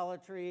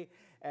idolatry,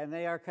 and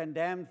they are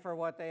condemned for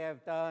what they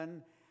have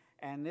done.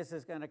 And this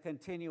is going to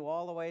continue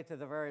all the way to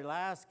the very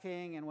last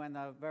king. And when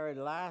the very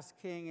last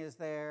king is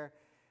there,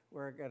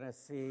 we're going to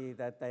see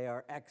that they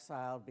are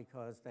exiled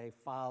because they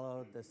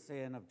followed the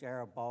sin of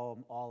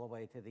Jeroboam all the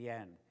way to the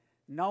end.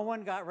 No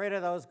one got rid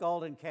of those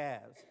golden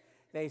calves.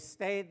 They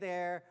stayed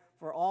there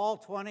for all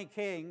 20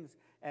 kings,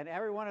 and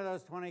every one of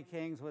those 20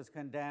 kings was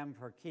condemned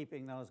for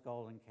keeping those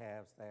golden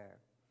calves there.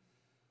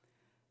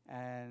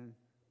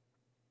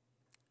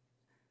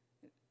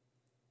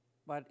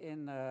 But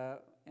in the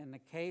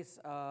case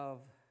of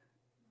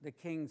the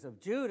kings of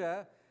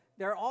Judah,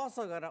 they're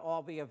also going to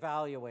all be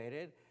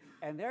evaluated,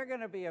 and they're going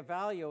to be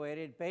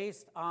evaluated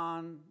based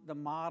on the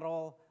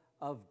model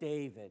of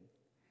David.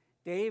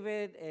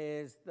 David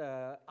is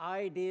the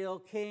ideal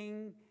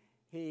king.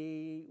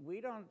 We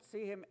don't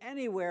see him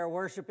anywhere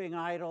worshiping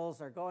idols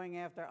or going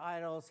after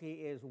idols. He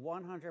is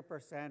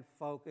 100%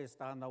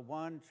 focused on the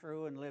one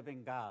true and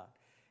living God.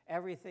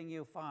 Everything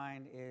you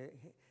find,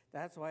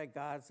 that's why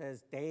God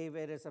says,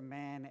 David is a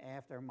man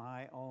after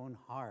my own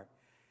heart.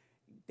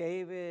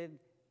 David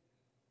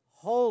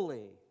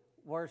wholly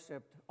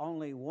worshiped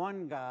only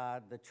one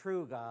God, the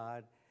true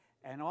God,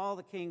 and all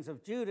the kings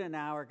of Judah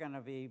now are going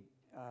to be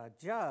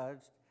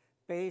judged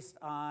based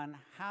on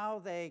how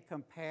they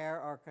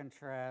compare or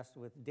contrast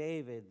with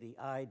David, the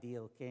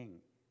ideal king.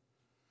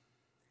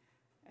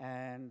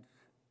 And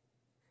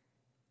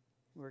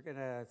we're going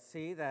to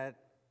see that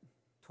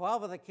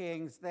 12 of the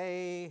kings,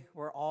 they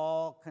were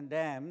all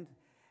condemned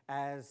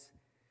as,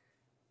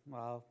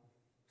 well,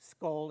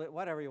 scolded,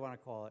 whatever you want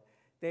to call it.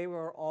 They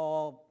were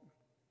all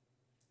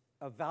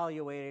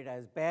evaluated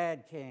as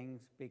bad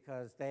kings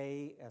because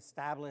they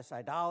established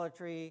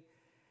idolatry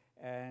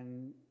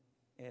and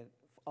it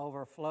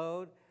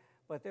overflowed.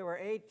 But there were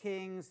 8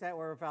 kings that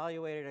were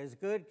evaluated as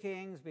good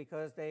kings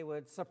because they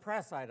would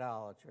suppress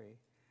idolatry.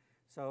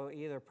 So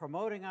either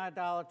promoting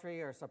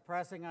idolatry or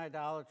suppressing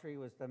idolatry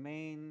was the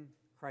main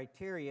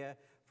criteria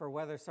for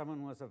whether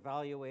someone was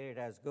evaluated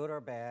as good or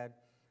bad.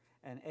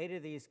 And 8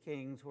 of these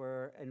kings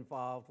were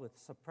involved with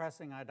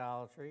suppressing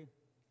idolatry: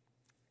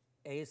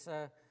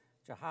 Asa,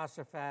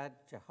 Jehoshaphat,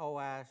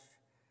 Jehoash,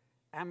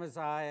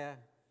 Amaziah,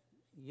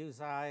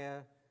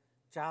 Uzziah,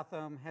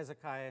 Jotham,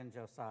 Hezekiah, and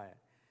Josiah.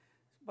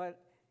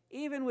 But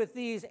even with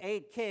these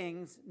 8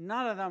 kings,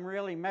 none of them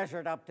really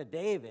measured up to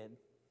David.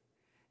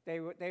 They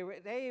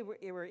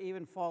were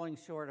even falling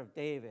short of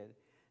David.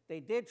 They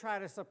did try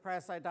to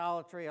suppress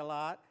idolatry a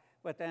lot,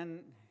 but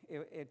then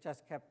it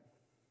just kept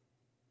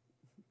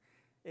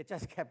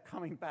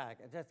coming back.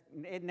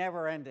 It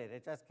never ended.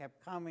 It just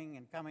kept coming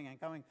and coming and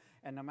coming,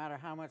 and no matter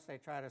how much they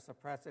tried to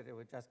suppress it, it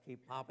would just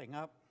keep popping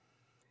up.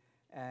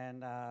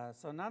 And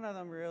so none of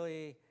them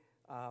really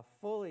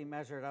fully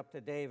measured up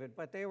to David,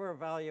 but they were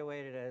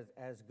evaluated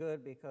as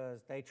good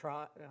because they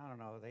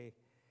they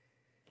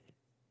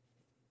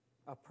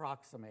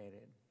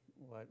approximated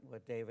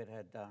what David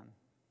had done,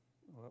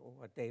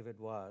 what David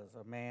was,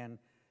 a man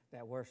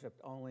that worshiped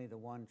only the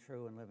one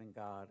true and living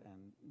God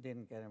and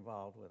didn't get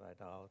involved with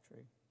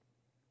idolatry.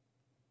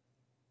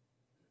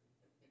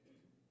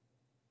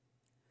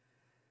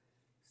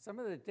 Some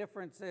of the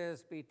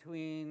differences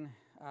between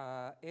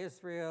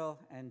Israel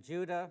and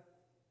Judah.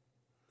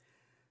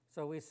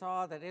 So we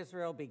saw that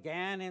Israel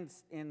began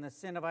in the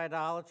sin of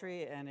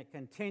idolatry, and it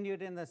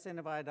continued in the sin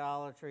of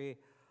idolatry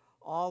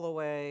all the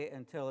way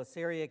until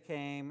Assyria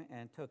came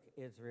and took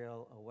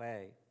Israel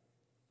away.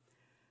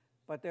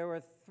 But there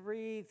were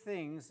 3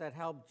 things that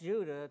helped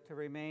Judah to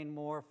remain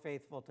more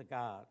faithful to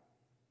God.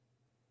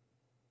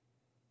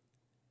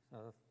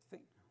 So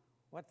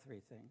what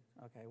 3 things?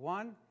 Okay,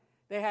 1,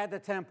 they had the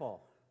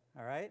temple,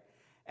 all right?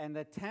 And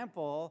the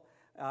temple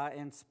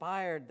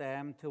inspired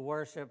them to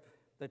worship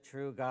the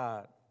true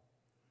God.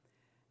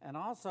 And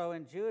also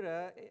in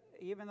Judah,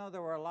 even though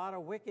there were a lot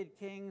of wicked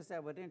kings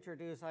that would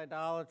introduce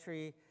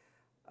idolatry,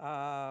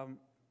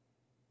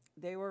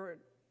 they were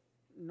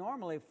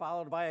normally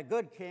followed by a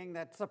good king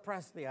that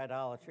suppressed the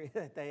idolatry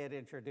that they had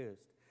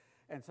introduced.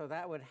 And so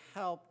that would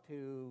help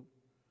to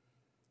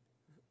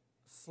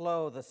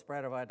slow the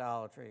spread of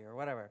idolatry or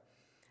whatever.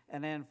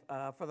 And then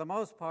for the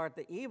most part,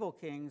 the evil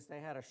kings,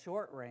 they had a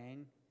short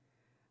reign,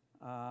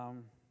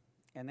 and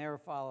they were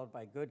followed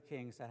by good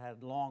kings that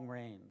had long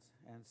reigns.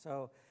 And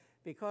so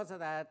because of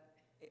that,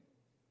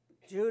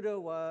 Judah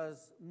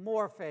was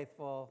more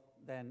faithful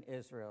than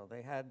Israel.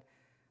 They had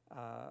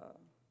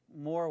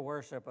more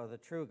worship of the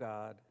true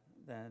God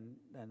than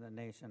the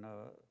nation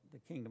of the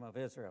kingdom of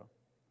Israel.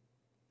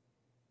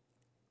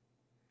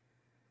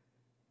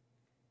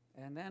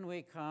 And then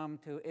we come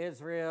to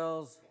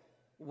Israel's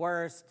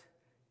worst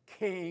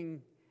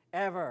king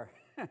ever,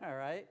 all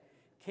right?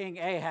 King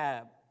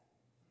Ahab,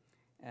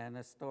 and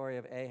the story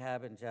of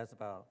Ahab and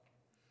Jezebel.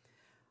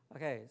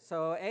 Okay,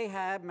 so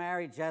Ahab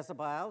married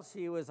Jezebel.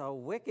 She was a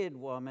wicked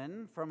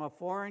woman from a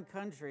foreign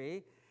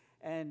country,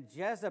 and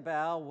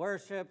Jezebel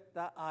worshiped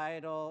the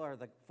idol or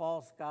the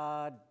false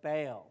god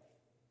Baal.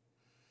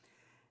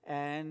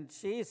 And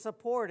she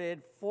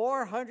supported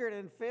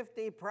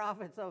 450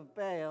 prophets of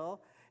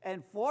Baal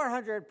and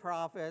 400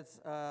 prophets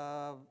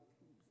of,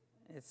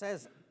 it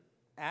says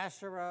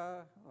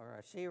Asherah or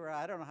Asherah,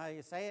 I don't know how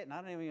you say it, and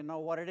I don't even know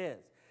what it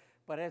is,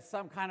 but it's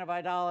some kind of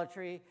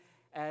idolatry.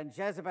 And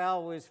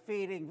Jezebel was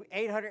feeding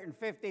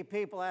 850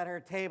 people at her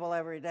table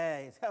every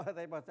day, so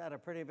they must have had a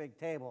pretty big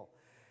table.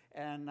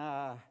 And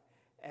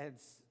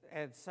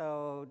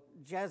so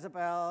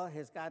Jezebel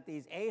has got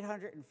these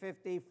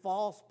 850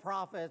 false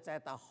prophets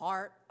at the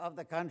heart of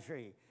the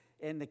country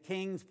in the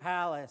king's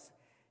palace,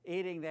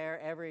 eating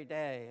there every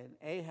day. And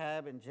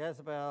Ahab and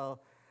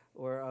Jezebel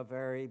were a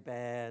very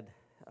bad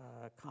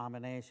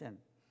combination.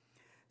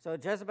 So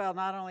Jezebel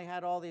not only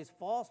had all these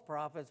false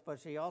prophets,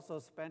 but she also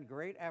spent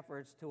great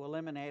efforts to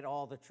eliminate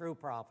all the true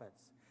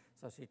prophets.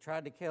 So she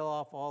tried to kill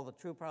off all the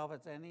true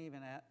prophets and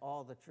even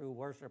all the true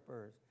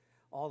worshipers,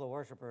 all the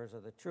worshipers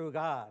of the true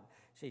God.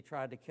 She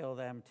tried to kill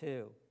them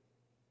too.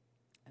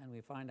 And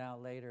we find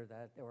out later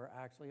that there were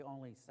actually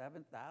only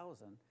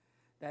 7,000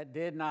 that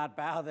did not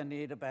bow the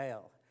knee to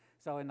Baal.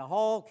 So in the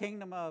whole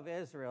kingdom of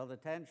Israel, the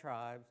 10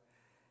 tribes,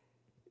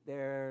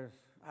 there's,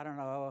 I don't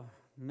know,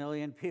 a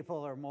million people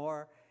or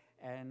more,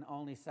 and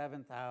only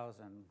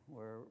 7,000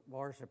 were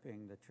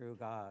worshiping the true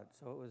God.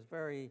 So it was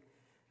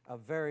a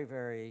very,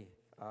 very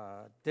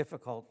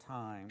difficult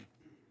time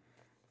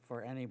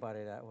for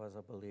anybody that was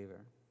a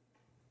believer.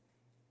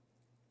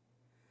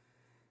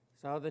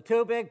 So the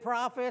two big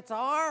prophets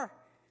are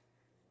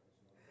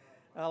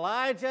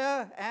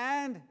Elijah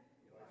and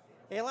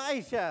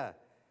Elisha.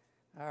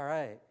 All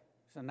right,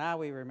 so now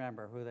we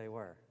remember who they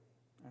were.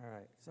 All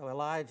right, so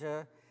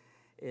Elijah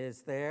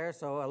is there.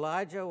 So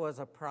Elijah was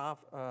a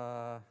prophet.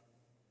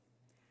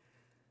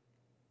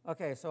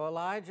 So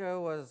Elijah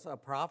was a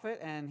prophet,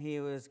 and he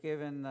was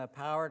given the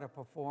power to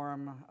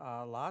perform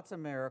lots of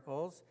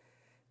miracles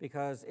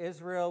because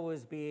Israel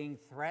was being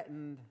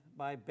threatened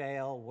by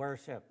Baal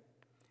worship.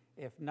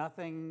 If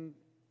nothing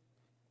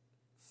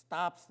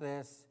stops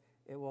this,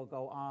 it will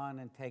go on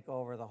and take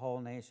over the whole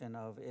nation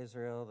of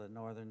Israel, the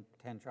northern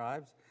 10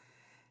 tribes.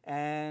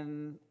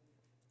 And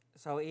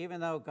so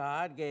even though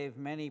God gave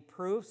many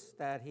proofs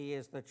that he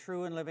is the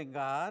true and living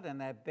God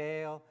and that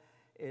Baal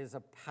is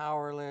a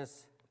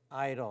powerless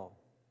idol.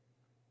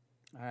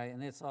 All right,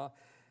 and so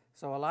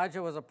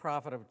Elijah was a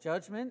prophet of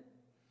judgment,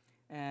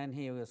 and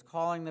he was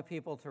calling the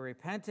people to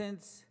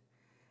repentance.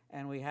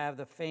 And we have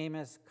the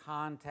famous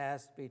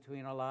contest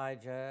between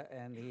Elijah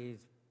and these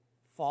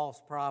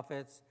false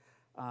prophets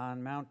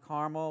on Mount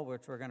Carmel,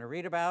 which we're going to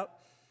read about.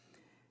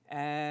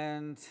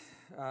 And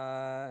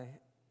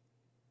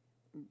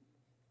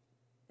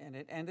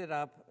it ended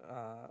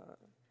up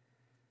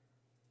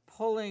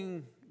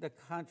pulling the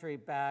country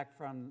back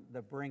from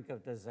the brink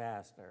of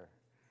disaster,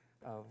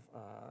 of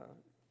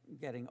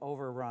getting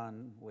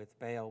overrun with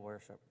Baal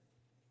worship.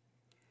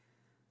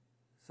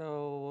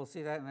 So we'll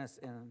see that in this.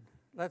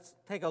 Let's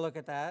take a look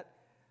at that.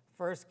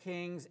 1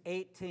 Kings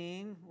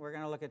 18, we're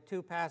going to look at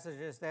two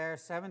passages there,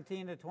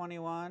 17 to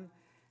 21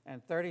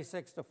 and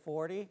 36 to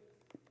 40.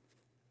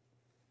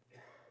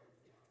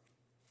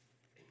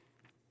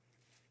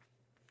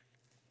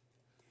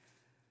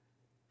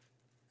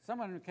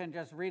 Someone can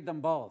just read them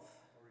both.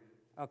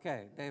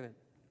 Okay, David.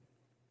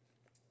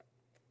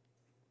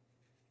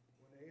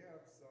 When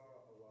Ahab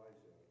saw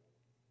Elijah,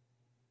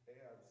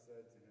 Ahab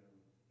said to him,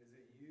 "Is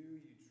it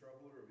you, you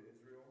troubler of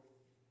Israel?"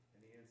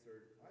 And he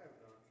answered, "I have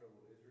not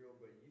troubled Israel,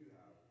 but you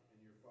have, and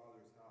your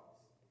father's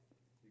house,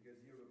 because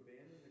you have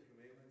abandoned the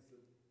commandments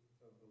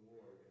of the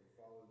Lord and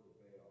followed the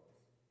Baals.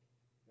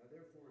 Now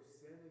therefore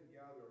send and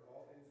gather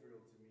all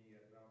Israel to me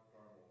at Mount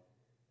Carmel,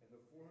 and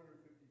the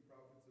 450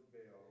 prophets of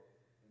Baal,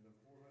 and the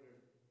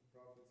 400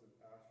 prophets of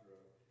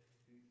Asherah,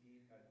 who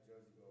eat at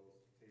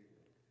Jezebel's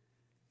table."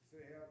 So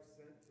Ahab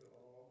sent to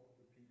all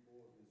the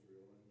people of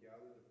Israel and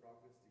gathered the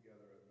prophets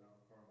together at Mount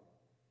Carmel.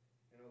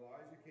 And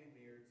Elijah came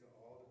near to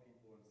all the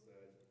people and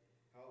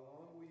How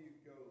long will you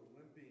go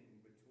limping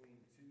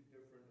between two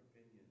different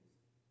opinions?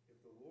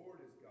 If the Lord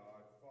is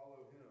God,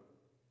 follow him,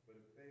 but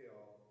if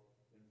Baal,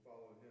 then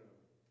follow him.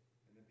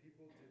 And the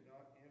people did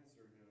not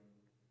answer him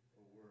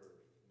a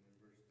word. And then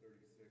verse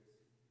 36.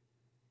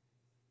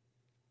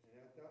 And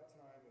at that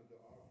time of the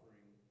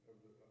offering of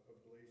the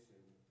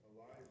oblation,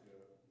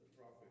 Elijah the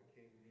prophet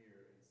came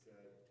near and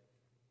said,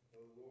 O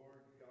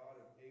Lord God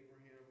of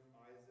Abraham,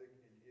 Isaac,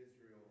 and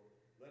Israel,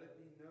 let it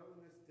be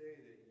known this day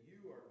that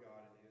you are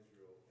God in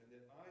Israel, and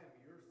that I am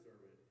your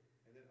servant,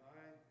 and that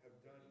I have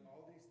done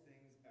all these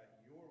things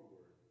at your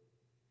word.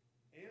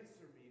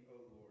 Answer me, O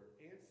Lord,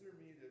 answer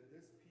me, that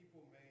this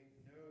people may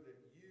know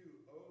that you,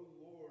 O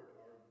Lord,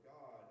 are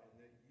God, and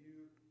that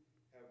you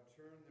have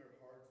turned their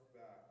hearts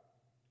back.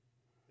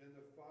 Then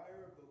the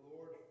fire of the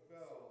Lord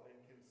fell and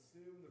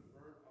consumed the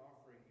burnt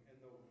offering, and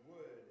the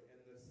wood,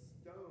 and the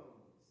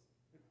stones,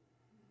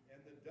 and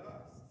the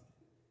dust,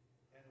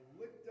 and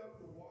licked up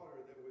the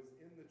water that was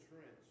in the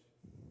trench.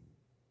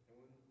 And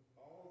when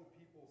all the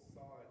people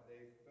saw it,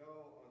 they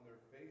fell on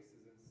their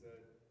faces and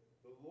said,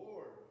 The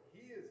Lord,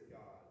 he is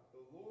God.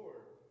 The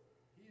Lord,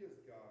 he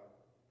is God.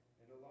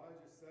 And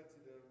Elijah said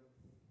to them,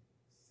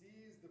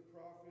 Seize the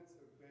prophets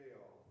of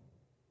Baal.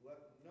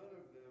 Let none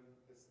of them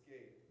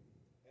escape.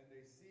 And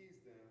they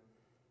seized them,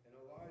 and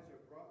Elijah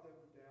brought them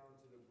down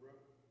to the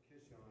brook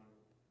Kishon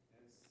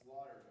and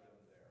slaughtered them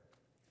there.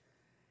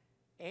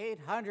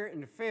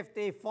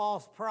 850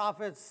 false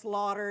prophets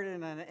slaughtered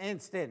in an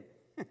instant.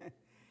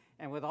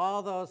 And with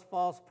all those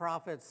false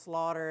prophets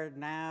slaughtered,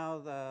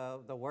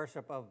 now the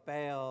worship of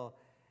Baal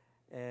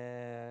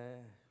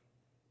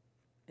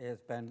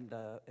it's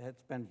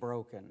been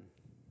broken.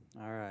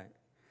 All right.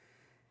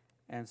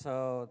 And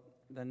so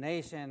the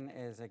nation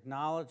is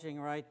acknowledging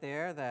right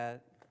there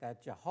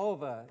that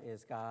Jehovah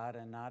is God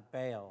and not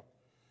Baal.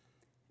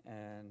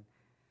 And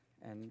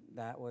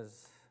that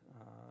was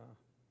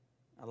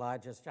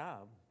Elijah's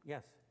job.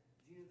 Yes?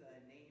 Do you know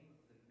the name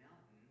of the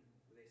mountain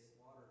where they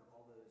slaughtered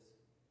all those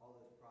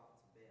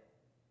prophets of Baal?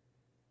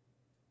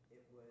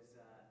 It was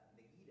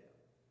Megiddo,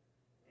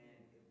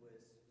 and it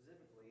was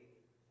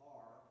specifically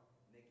Har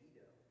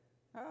Megiddo.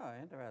 Oh,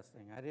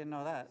 interesting. I didn't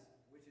know that.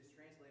 Which is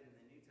translated in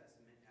the New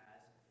Testament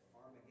as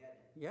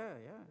Armageddon. Yeah,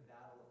 yeah. The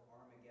Battle of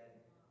Armageddon.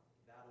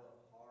 Battle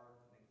of Har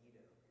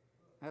Megiddo.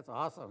 That's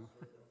awesome.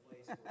 Sort of the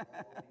place where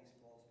all of these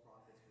false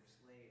prophets were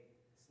slayed,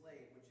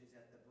 which is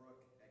at the brook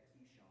at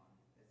Kishon.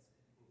 That's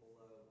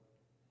below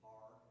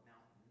Har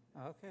Mountain.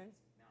 Okay.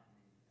 It's mountain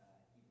in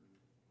Hebrew,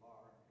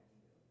 Har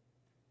Megiddo.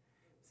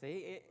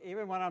 See,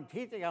 even when I'm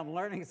teaching, I'm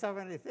learning so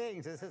many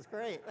things. This is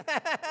great.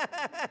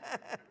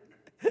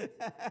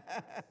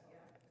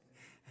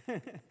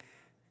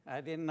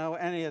 I didn't know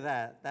any of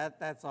that.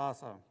 That's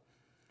awesome.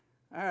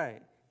 All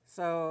right.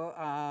 So,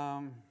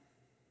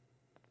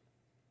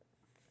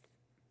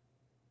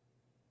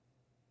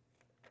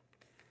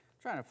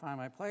 trying to find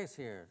my place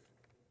here.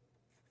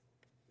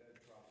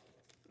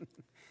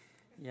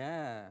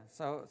 Yeah.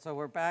 So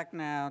we're back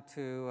now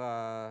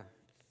to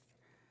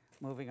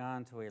moving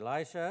on to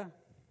Elisha.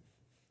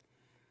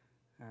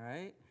 All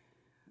right.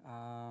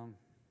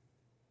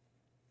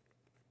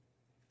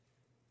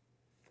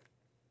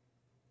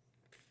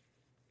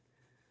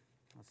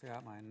 I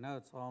got my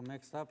notes all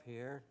mixed up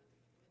here.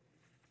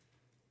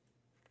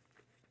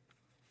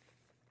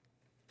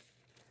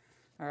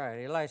 All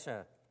right,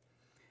 Elisha.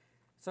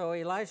 So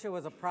Elisha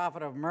was a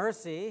prophet of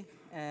mercy,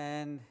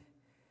 and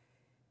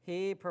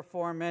he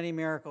performed many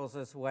miracles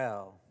as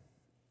well.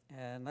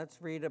 And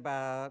let's read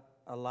about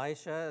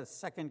Elisha,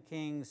 2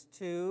 Kings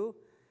 2,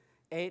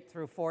 8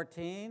 through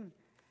 14.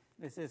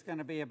 This is going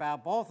to be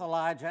about both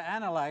Elijah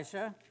and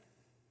Elisha.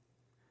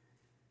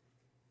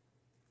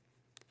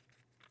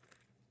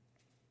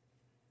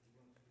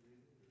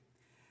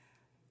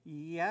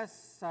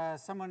 Yes,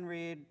 someone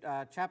read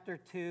chapter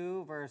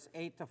 2, verse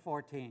 8 to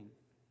 14. And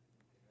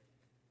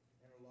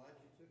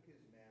Elijah took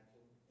his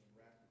mantle and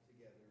wrapped it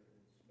together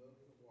and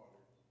smote the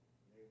waters,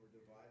 and they were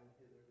divided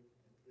hither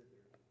and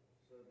thither,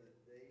 so that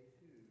they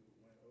too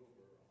went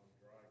over on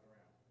dry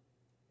ground.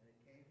 And it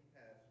came to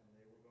pass when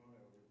they were gone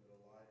over that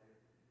Elijah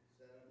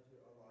said unto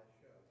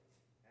Elisha,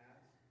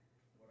 Ask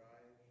what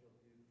I shall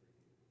do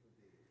for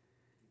thee,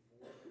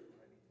 before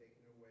I be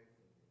taken away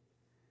from thee.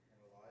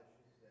 And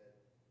Elisha said,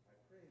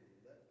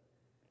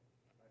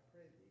 I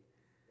pray thee,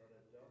 let a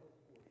double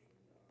portion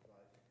of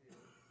thy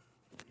spirit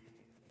be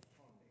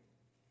upon me.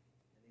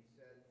 And he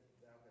said,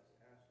 Thou hast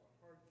asked a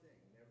hard thing.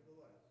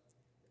 Nevertheless,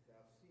 if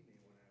thou see me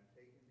when I am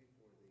taken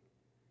before thee,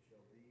 it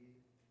shall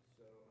be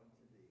so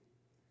unto thee.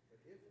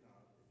 But if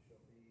not, it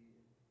shall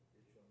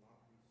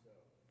not be so.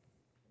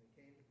 And it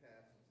came to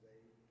pass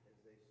as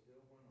they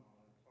still went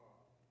on and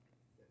talked,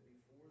 that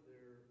before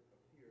there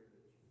appeared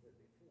a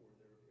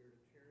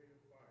chariot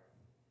of fire,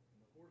 and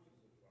the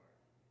horses of fire,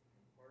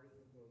 and parted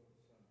them both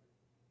asunder.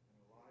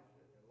 And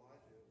Elijah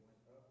went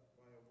up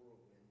by a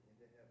whirlwind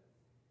into heaven.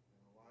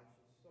 And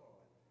Elisha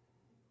saw it,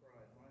 and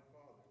cried, My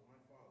father,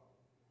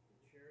 the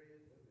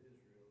chariot of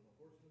Israel, and the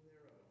horsemen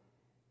thereof.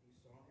 He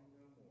saw him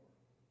no more.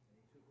 And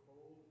he took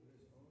hold of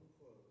his own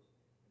clothes,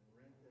 and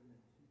rent them in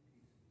two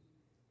pieces.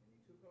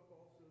 took up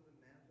also the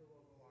mantle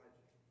of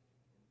Elijah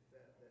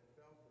that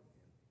fell from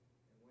him,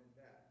 and went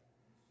back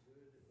and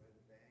stood by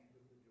the bank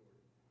of the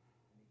Jordan.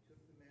 And he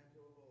took the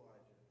mantle of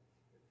Elijah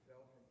that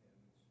fell from him,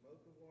 and smote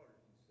the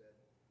waters, and said,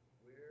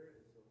 Where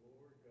is the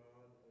Lord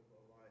God of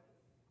Elijah?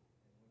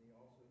 And when he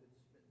also had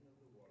smitten of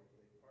the waters,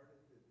 they parted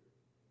thither,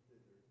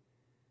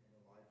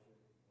 and Elisha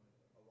went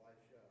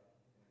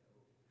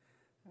over.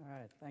 All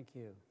right, thank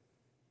you.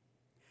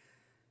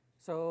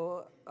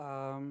 So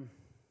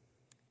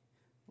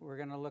we're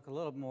going to look a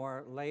little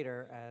more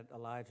later at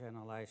Elijah and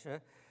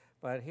Elisha,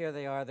 but here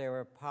they are. They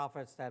were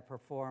prophets that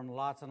performed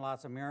lots and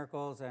lots of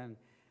miracles. And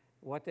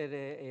what did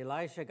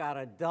Elisha got?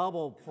 A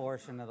double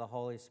portion of the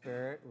Holy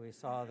Spirit we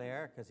saw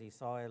there, because he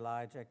saw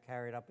Elijah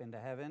carried up into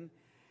heaven.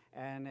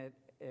 And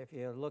if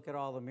you look at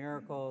all the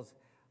miracles,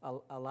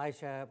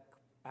 Elisha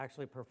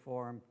actually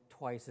performed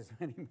twice as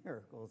many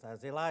miracles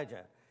as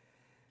Elijah.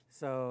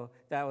 So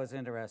that was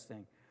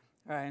interesting.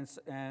 All right,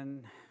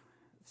 and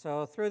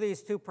so through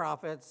these two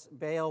prophets,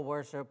 Baal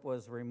worship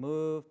was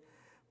removed,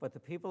 but the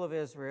people of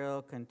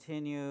Israel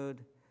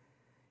continued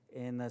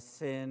in the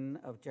sin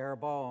of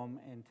Jeroboam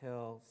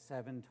until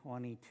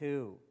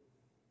 722.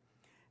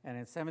 And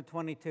in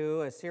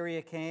 722,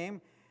 Assyria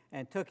came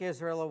and took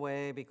Israel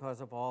away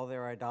because of all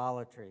their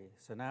idolatry.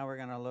 So now we're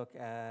going to look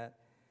at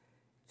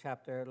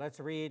let's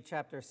read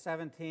chapter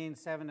 17,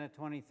 7 to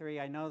 23.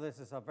 I know this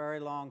is a very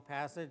long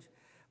passage,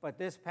 but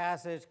this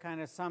passage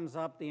kind of sums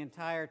up the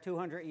entire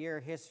 200-year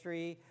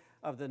history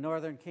of the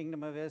northern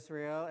kingdom of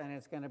Israel, and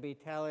it's going to be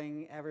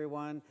telling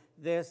everyone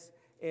this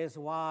is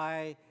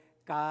why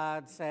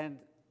God sent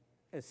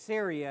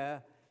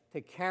Assyria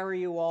to carry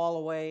you all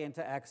away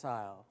into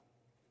exile.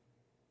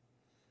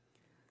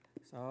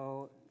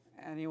 So,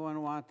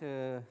 anyone want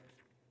to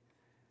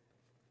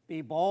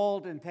be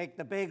bold and take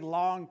the big,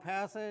 long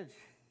passage?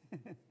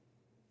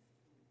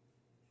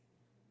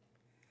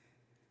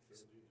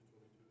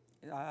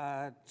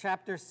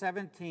 Chapter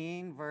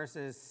 17,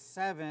 verses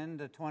 7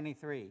 to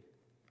 23. And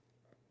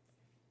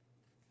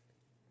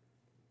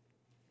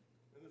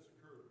this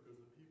occurred because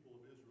the people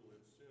of Israel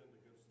had sinned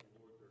against the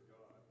Lord their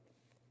God,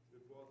 who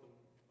had brought them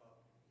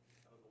up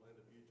out of the land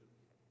of Egypt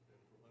and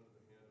from under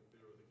the hand of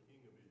Pharaoh, the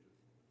king of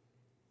Egypt,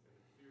 and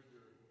had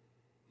feared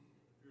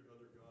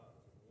other gods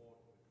and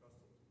walked in the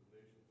customs of the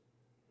nations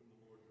whom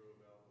the Lord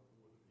drove out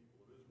before the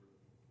people of Israel,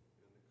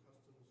 and in the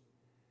customs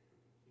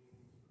that the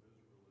kings of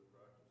Israel had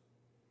practiced.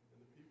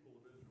 And the people of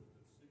Israel did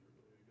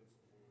secretly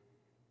against the Lord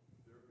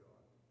their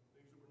God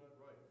things that were not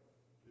right.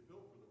 They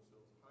built for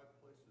themselves high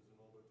places in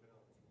all their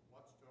towns, from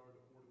watchtower to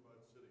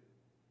fortified city.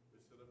 They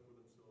set up for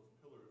themselves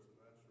pillars of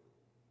Asherah,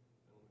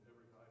 and on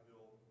every high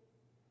hill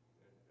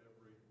and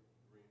every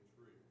green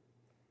tree.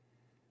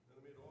 And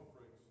they made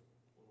offerings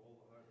on all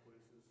the high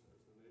places, as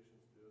the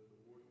nations did.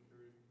 The Lord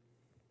carried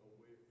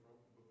away from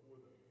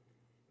before them.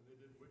 And they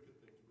did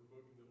wicked things,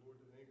 provoking the Lord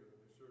to anger. And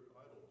they served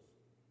idols,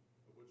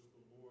 of which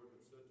the Lord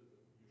had said to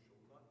them, You shall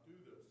not do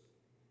this.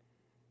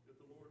 Yet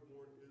the Lord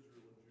warned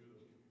Israel and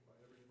Judah by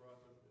every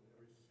prophet and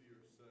every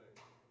seer, saying,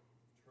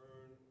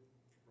 Turn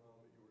from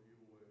your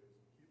evil ways,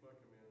 and keep my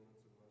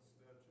commandments and my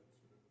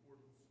statutes in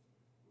accordance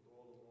with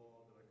all the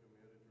law that I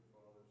commanded your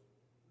fathers,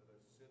 that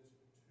I sent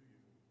to you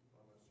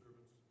by my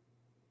servants,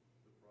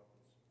 the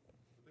prophets.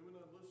 But they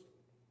would not listen.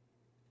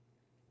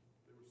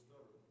 They were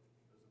stubborn,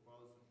 as the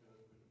fathers had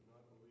been, who did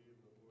not believe in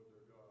the Lord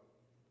their God.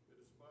 They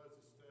despised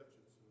his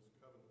statutes and his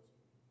covenant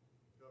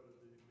that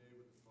he made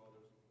with his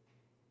fathers,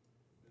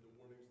 and the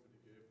warnings that he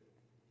gave them.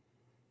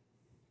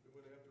 They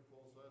went after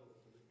false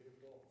idols and became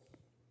false,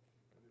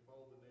 and they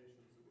followed the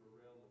nations that were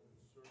around them, and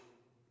served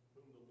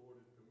whom the Lord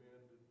had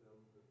commanded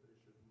them that they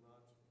should not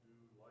do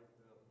like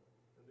them.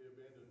 And they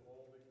abandoned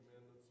all the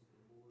commandments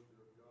of the Lord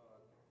their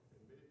God,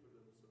 and made for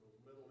themselves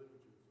metal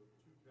images of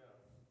 2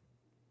 calves.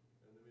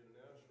 And they made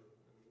an Asherah,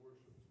 and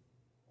worshipped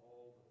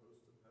all the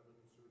hosts of heaven,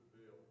 and served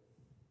Baal.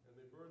 And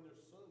they burned their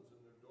sons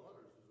and their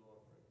daughters as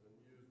offerings, and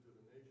used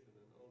divination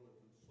and omens,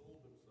 and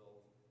sold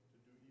themselves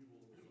to do evil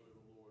in the sight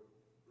of the Lord,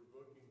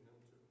 provoking him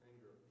to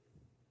anger.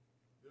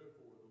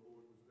 Therefore the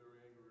Lord was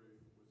very angry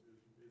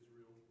with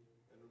Israel,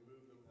 and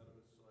removed them out of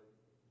his sight.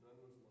 None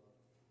was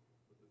left,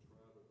 but the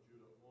tribe of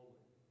Judah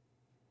only.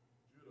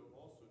 Judah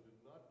also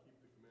did not keep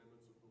the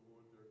commandments of the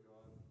Lord their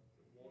God,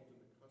 but walked in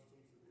the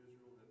customs that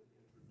Israel had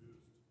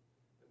introduced.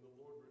 And the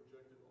Lord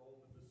rejected all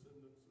the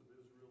descendants of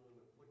Israel, and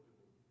afflicted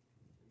them,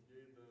 and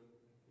gave them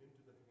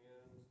into the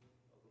hands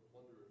of the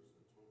plunderers,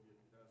 until he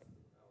had cast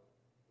them out of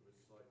his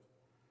sight.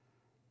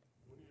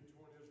 When he had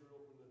torn Israel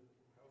from the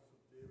house of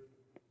David,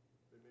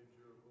 they made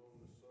Jeroboam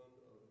the son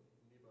of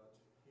Nebat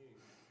king.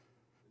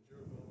 And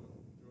Jeroboam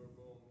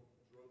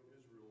drove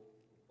Israel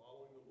from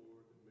following the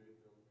Lord, and made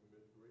them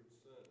commit great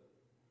sin.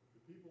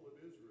 The people of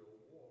Israel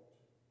walked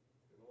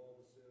in all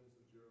the sins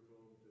that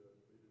Jeroboam did.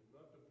 They did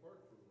not depart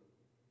from them,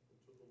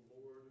 until the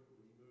Lord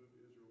removed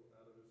Israel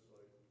out of his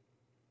sight,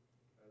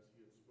 as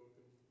he had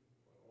spoken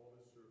by all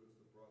his servants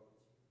the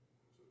prophets.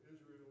 So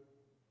Israel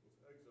was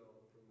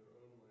exiled from their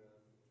own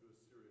land to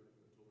Assyria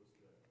until this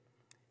day.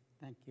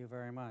 Thank you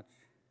very much.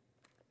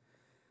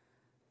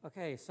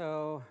 Okay,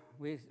 so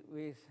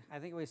I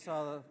think we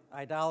saw the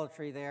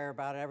idolatry there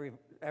about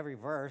every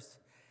verse,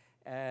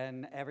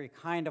 and every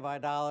kind of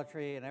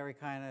idolatry and every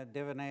kind of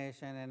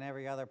divination and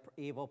every other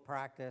evil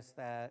practice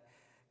that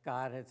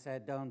God had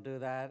said don't do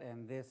that,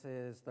 and this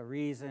is the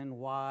reason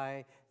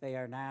why they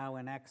are now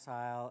in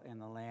exile in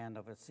the land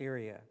of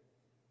Assyria.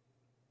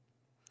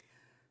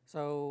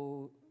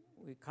 So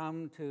we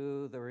come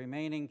to the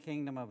remaining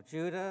kingdom of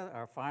Judah,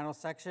 our final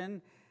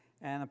section.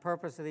 And the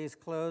purpose of these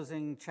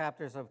closing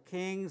chapters of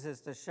Kings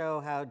is to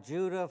show how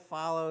Judah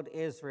followed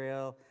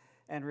Israel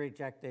and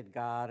rejected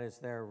God as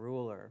their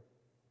ruler.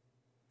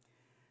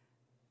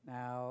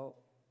 Now,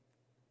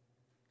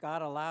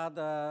 God allowed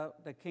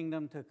the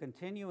kingdom to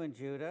continue in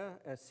Judah.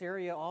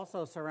 Assyria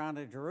also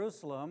surrounded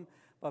Jerusalem,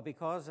 but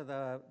because of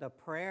the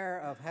prayer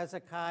of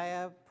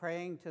Hezekiah,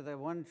 praying to the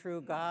one true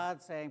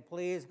God, saying,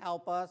 please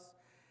help us,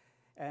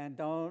 and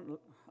don't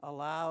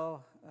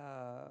allow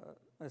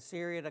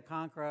Assyria to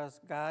conquer us,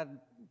 God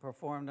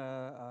performed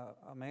an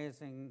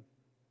amazing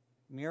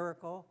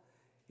miracle.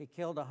 He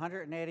killed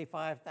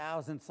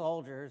 185,000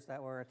 soldiers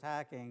that were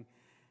attacking,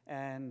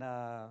 and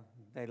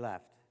they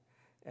left.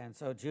 And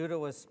so Judah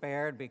was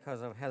spared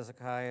because of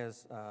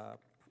Hezekiah's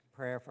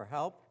prayer for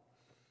help.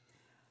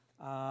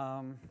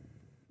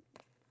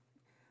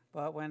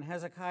 But when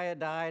Hezekiah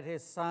died,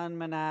 his son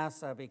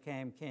Manasseh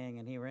became king,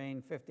 and he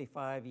reigned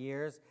 55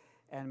 years.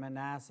 And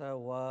Manasseh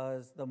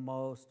was the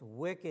most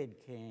wicked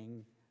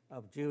king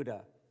of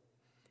Judah.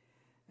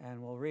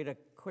 And we'll read a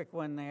quick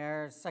one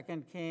there,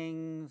 2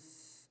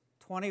 Kings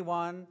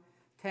 21,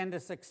 10 to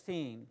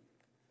 16.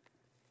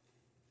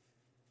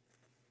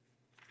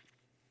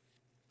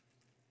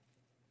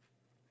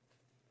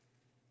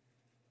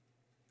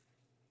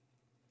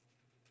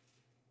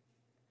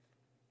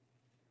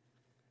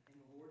 And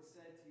the Lord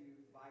said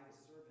by his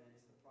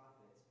servants, the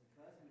prophets,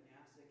 because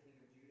Manasseh, king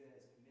of Judah,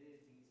 has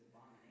committed these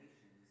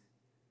abominations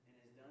and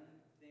has done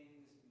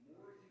things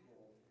more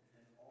evil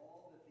than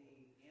all that the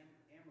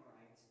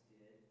Amorites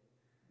did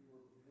who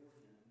were before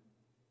him,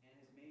 and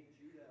has made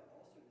Judah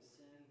also to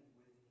sin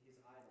with his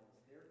idols.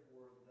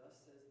 Therefore, thus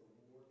says the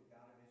Lord, the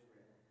God of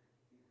Israel,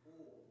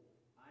 behold,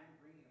 I am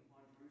bringing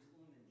upon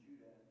Jerusalem and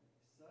Judah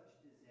such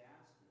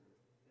disaster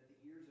that the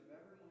ears of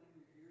everyone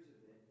who hears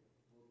of it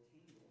will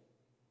tingle.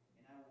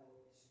 And I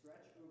will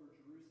stretch over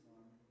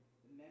Jerusalem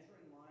the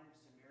measuring line of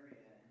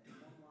Samaria and the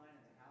plumb line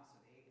of the house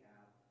of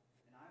Ahab,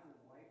 and I will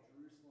wipe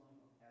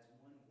Jerusalem as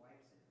one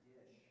wipes a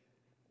dish,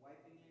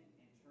 wiping it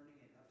and turning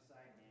it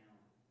upside down.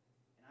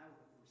 And I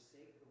will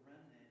forsake the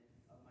remnant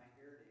of my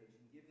heritage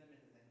and give them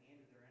into the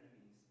hand of their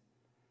enemies,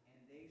 and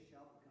they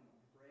shall become a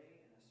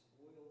prey and a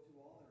spoil to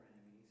all their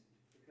enemies,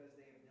 because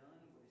they have done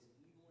what is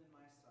evil in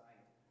my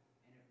sight,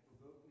 and have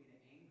provoked me to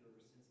anger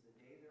since the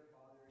day their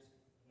fathers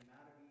came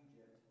out of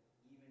Egypt,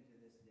 even to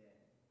this day.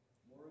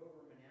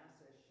 Moreover,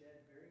 Manasseh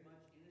shed very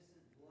much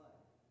innocent blood,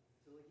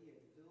 till he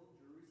had filled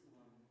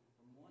Jerusalem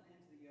from one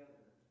end to the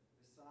other,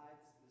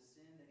 besides the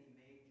sin that he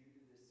made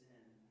Judah to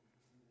sin,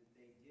 so that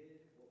they did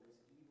what was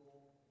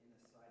evil in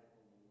the sight of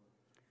the Lord.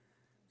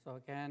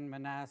 So again,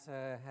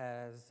 Manasseh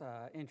has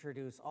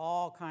introduced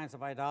all kinds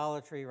of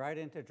idolatry right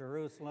into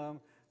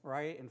Jerusalem,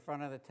 right in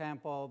front of the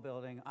temple,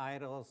 building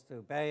idols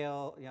to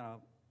Baal,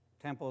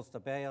 temples to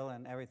Baal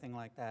and everything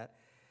like that.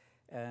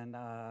 And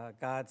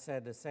God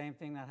said the same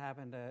thing that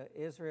happened to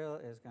Israel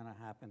is going to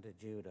happen to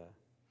Judah.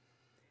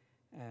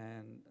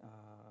 And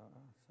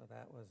so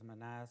that was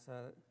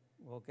Manasseh.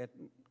 We'll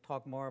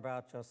talk more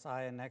about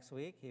Josiah next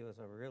week. He was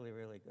a really,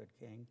 really good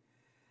king.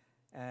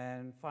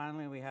 And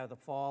finally, we have the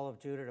fall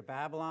of Judah to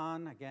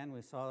Babylon. Again,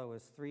 we saw there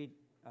was 3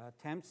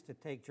 attempts to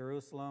take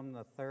Jerusalem.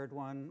 The third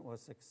one was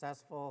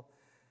successful.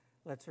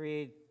 Let's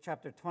read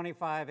chapter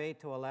 25, 8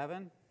 to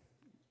 11.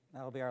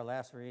 That'll be our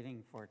last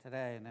reading for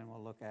today, and then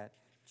we'll look at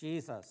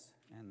Jesus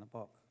in the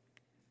book.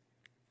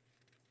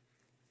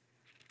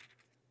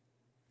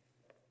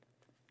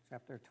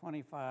 Chapter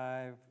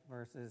 25,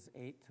 verses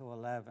 8 to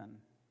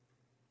 11.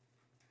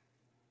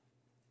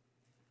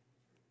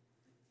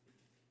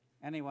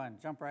 Anyone,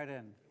 jump right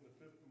in. In the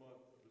 5th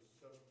month of the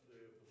 7th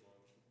day of the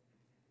month,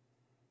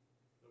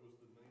 that was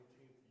the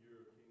 19th year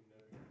of King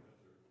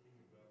Nebuchadnezzar,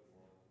 king of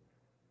Babylon,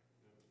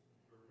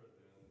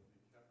 Nebuzaradan,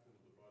 the captain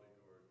of the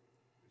bodyguard,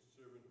 a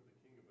servant of the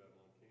king of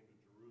Babylon, came to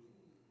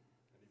Jerusalem,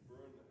 and he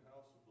burned the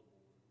house of the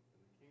Lord,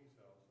 and the king's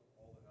house, and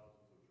all the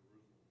houses of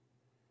Jerusalem.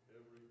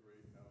 Every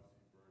great house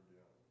he burned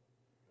down.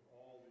 And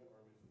all the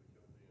armies of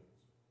the Chaldeans,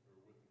 who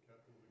were with the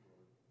captain of the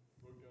guard,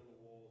 broke down the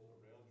walls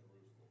around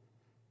Jerusalem,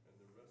 and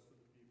the rest of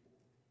the people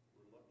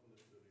were left in the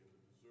city, and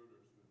the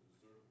deserters who had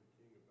deserted the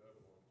king of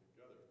Babylon,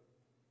 together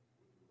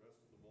with the rest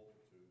of the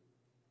multitude,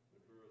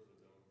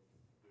 Nebuzaradan,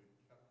 the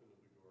captain of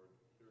the guard,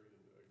 carried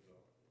into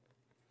exile.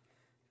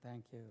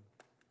 Thank you.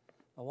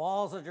 The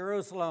walls of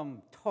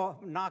Jerusalem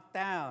knocked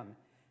down.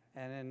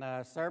 And in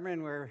a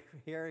sermon, we're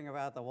hearing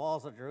about the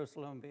walls of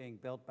Jerusalem being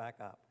built back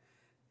up.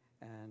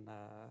 And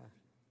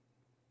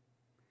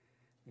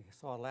we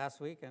saw it last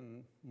week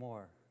and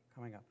more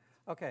coming up.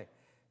 Okay,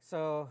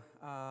 so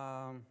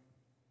now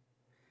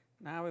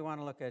we want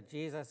to look at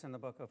Jesus in the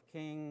book of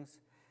Kings.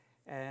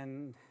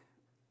 And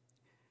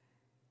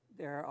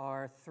there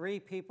are three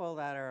people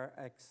that are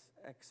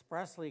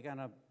expressly going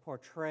to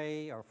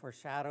portray or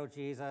foreshadow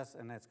Jesus,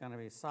 and it's going to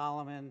be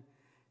Solomon,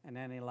 and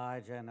then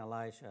Elijah and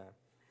Elisha.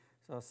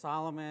 So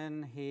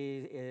Solomon,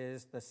 he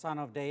is the son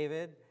of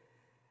David.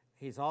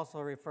 He's also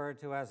referred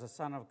to as the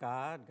son of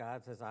God.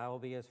 God says, I will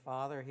be his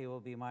father, he will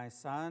be my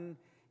son.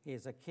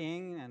 He's a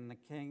king, and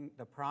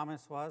the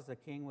promise was the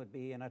king would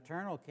be an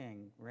eternal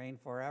king, reign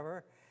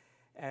forever,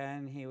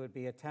 and he would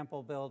be a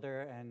temple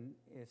builder, and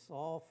it's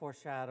all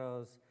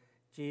foreshadows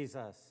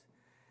Jesus.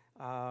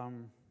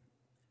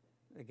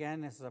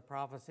 Again, this is a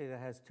prophecy that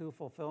has two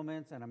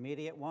fulfillments, an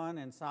immediate one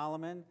in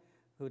Solomon,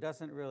 who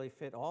doesn't really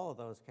fit all of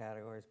those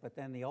categories, but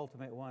then the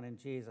ultimate one in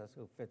Jesus,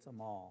 who fits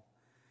them all.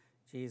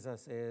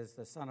 Jesus is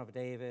the son of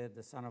David,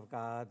 the son of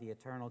God, the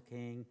eternal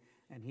king,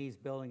 and he's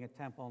building a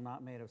temple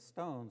not made of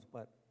stones,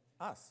 but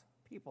us,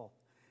 people.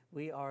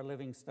 We are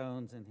living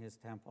stones in his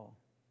temple.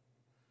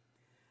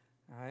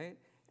 All right?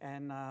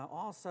 And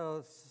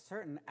also,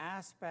 certain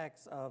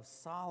aspects of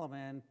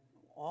Solomon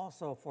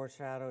also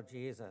foreshadow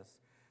Jesus.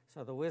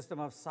 So the wisdom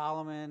of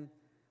Solomon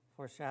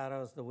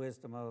foreshadows the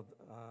wisdom of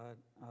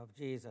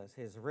Jesus.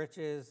 His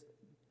riches,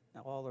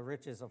 all the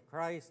riches of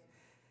Christ.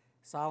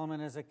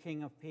 Solomon is a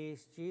king of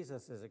peace.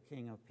 Jesus is a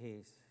king of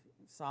peace.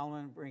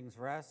 Solomon brings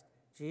rest.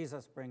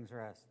 Jesus brings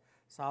rest.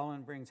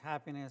 Solomon brings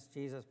happiness.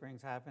 Jesus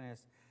brings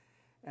happiness.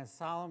 And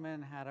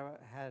Solomon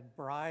had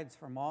brides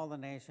from all the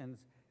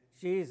nations.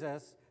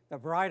 Jesus, the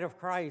bride of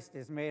Christ,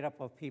 is made up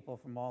of people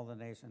from all the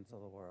nations of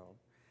the world.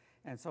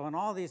 And so in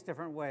all these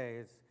different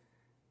ways,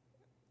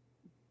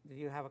 did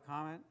you have a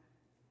comment?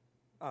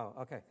 Oh,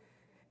 okay.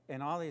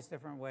 In all these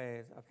different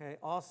ways, okay.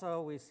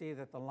 Also, we see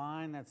that the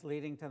line that's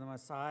leading to the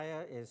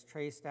Messiah is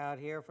traced out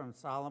here from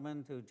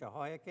Solomon to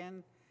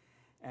Jehoiakim,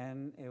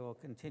 and it will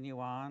continue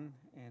on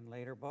in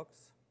later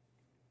books.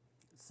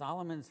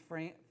 Solomon's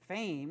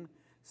fame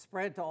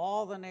spread to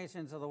all the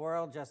nations of the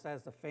world, just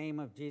as the fame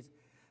of Jesus.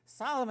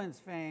 Solomon's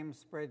fame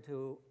spread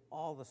to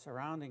all the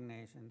surrounding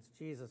nations.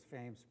 Jesus'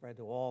 fame spread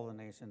to all the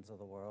nations of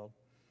the world.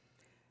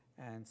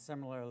 And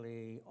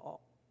similarly,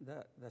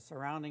 the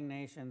surrounding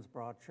nations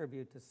brought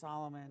tribute to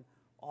Solomon.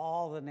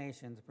 All the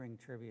nations bring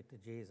tribute to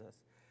Jesus.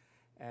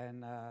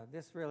 And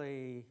this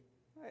really,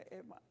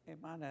 it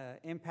might have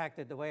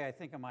impacted the way I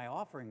think of my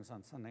offerings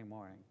on Sunday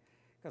morning.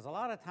 Because a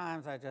lot of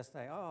times I just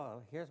say,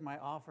 oh, here's my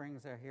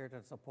offerings. They're here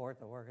to support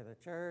the work of the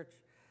church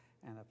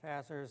and the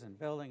pastors and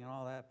building and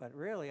all that. But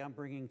really, I'm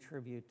bringing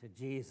tribute to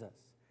Jesus.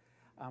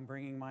 I'm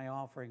bringing my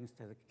offerings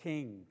to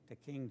King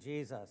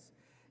Jesus.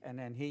 And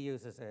then he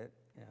uses it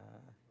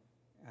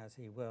as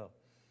he will.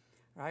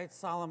 Right?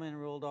 Solomon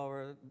ruled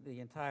over the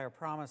entire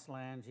promised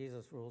land.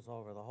 Jesus rules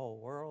over the whole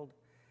world,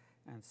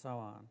 and so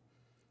on.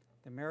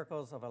 The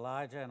miracles of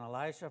Elijah and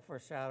Elisha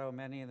foreshadow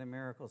many of the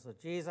miracles of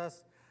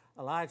Jesus.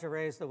 Elijah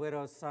raised the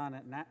widow's son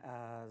at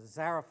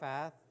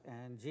Zarephath,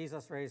 and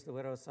Jesus raised the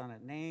widow's son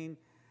at Nain.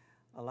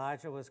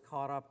 Elijah was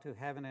caught up to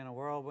heaven in a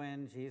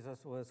whirlwind.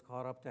 Jesus was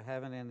caught up to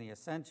heaven in the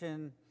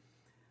ascension.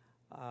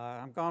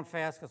 I'm going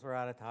fast because we're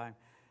out of time.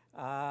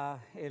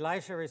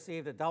 Elisha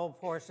received a double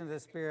portion of the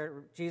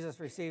Spirit. Jesus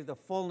received the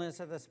fullness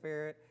of the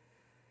Spirit.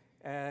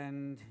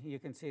 And you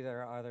can see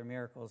there are other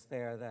miracles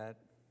there that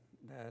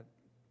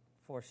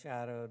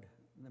foreshadowed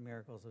the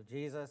miracles of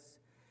Jesus.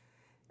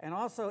 And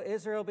also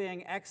Israel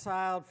being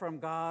exiled from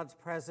God's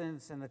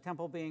presence and the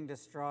temple being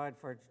destroyed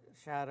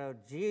foreshadowed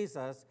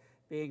Jesus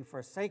being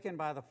forsaken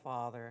by the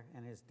Father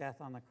and his death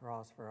on the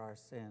cross for our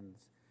sins.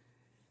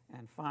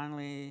 And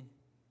finally,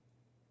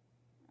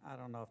 I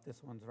don't know if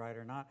this one's right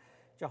or not,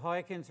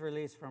 Jehoiakim's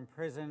release from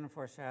prison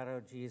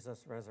foreshadowed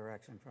Jesus'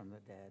 resurrection from the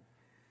dead.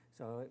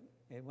 So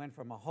it went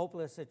from a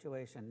hopeless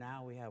situation.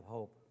 Now we have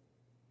hope.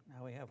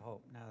 Now we have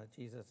hope, now that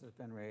Jesus has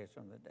been raised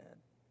from the dead.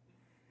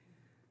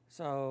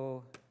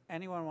 So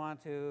anyone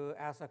want to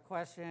ask a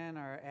question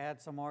or add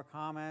some more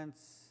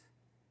comments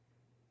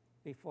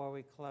before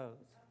we close?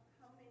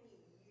 How many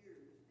years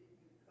did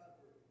you cover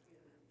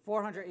in?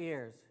 400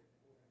 years.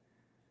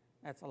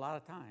 That's a lot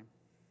of time.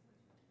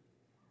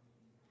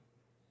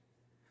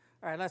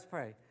 All right, let's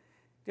pray.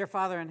 Dear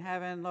Father in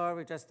heaven, Lord,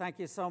 we just thank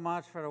you so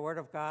much for the Word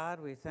of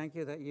God. We thank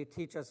you that you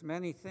teach us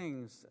many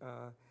things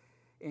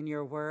in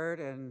your Word,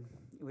 and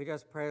we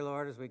just pray,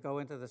 Lord, as we go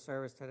into the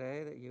service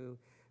today, that you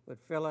would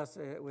fill us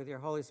with your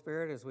Holy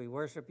Spirit as we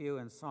worship you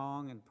in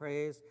song and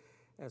praise,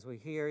 as we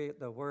hear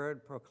the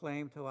Word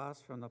proclaimed to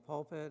us from the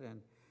pulpit,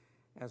 and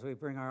as we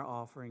bring our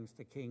offerings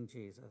to King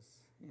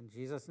Jesus. In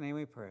Jesus' name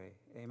we pray.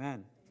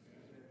 Amen.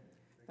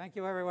 Thank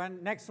you,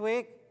 everyone. Next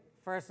week,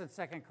 1st and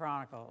 2nd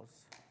Chronicles.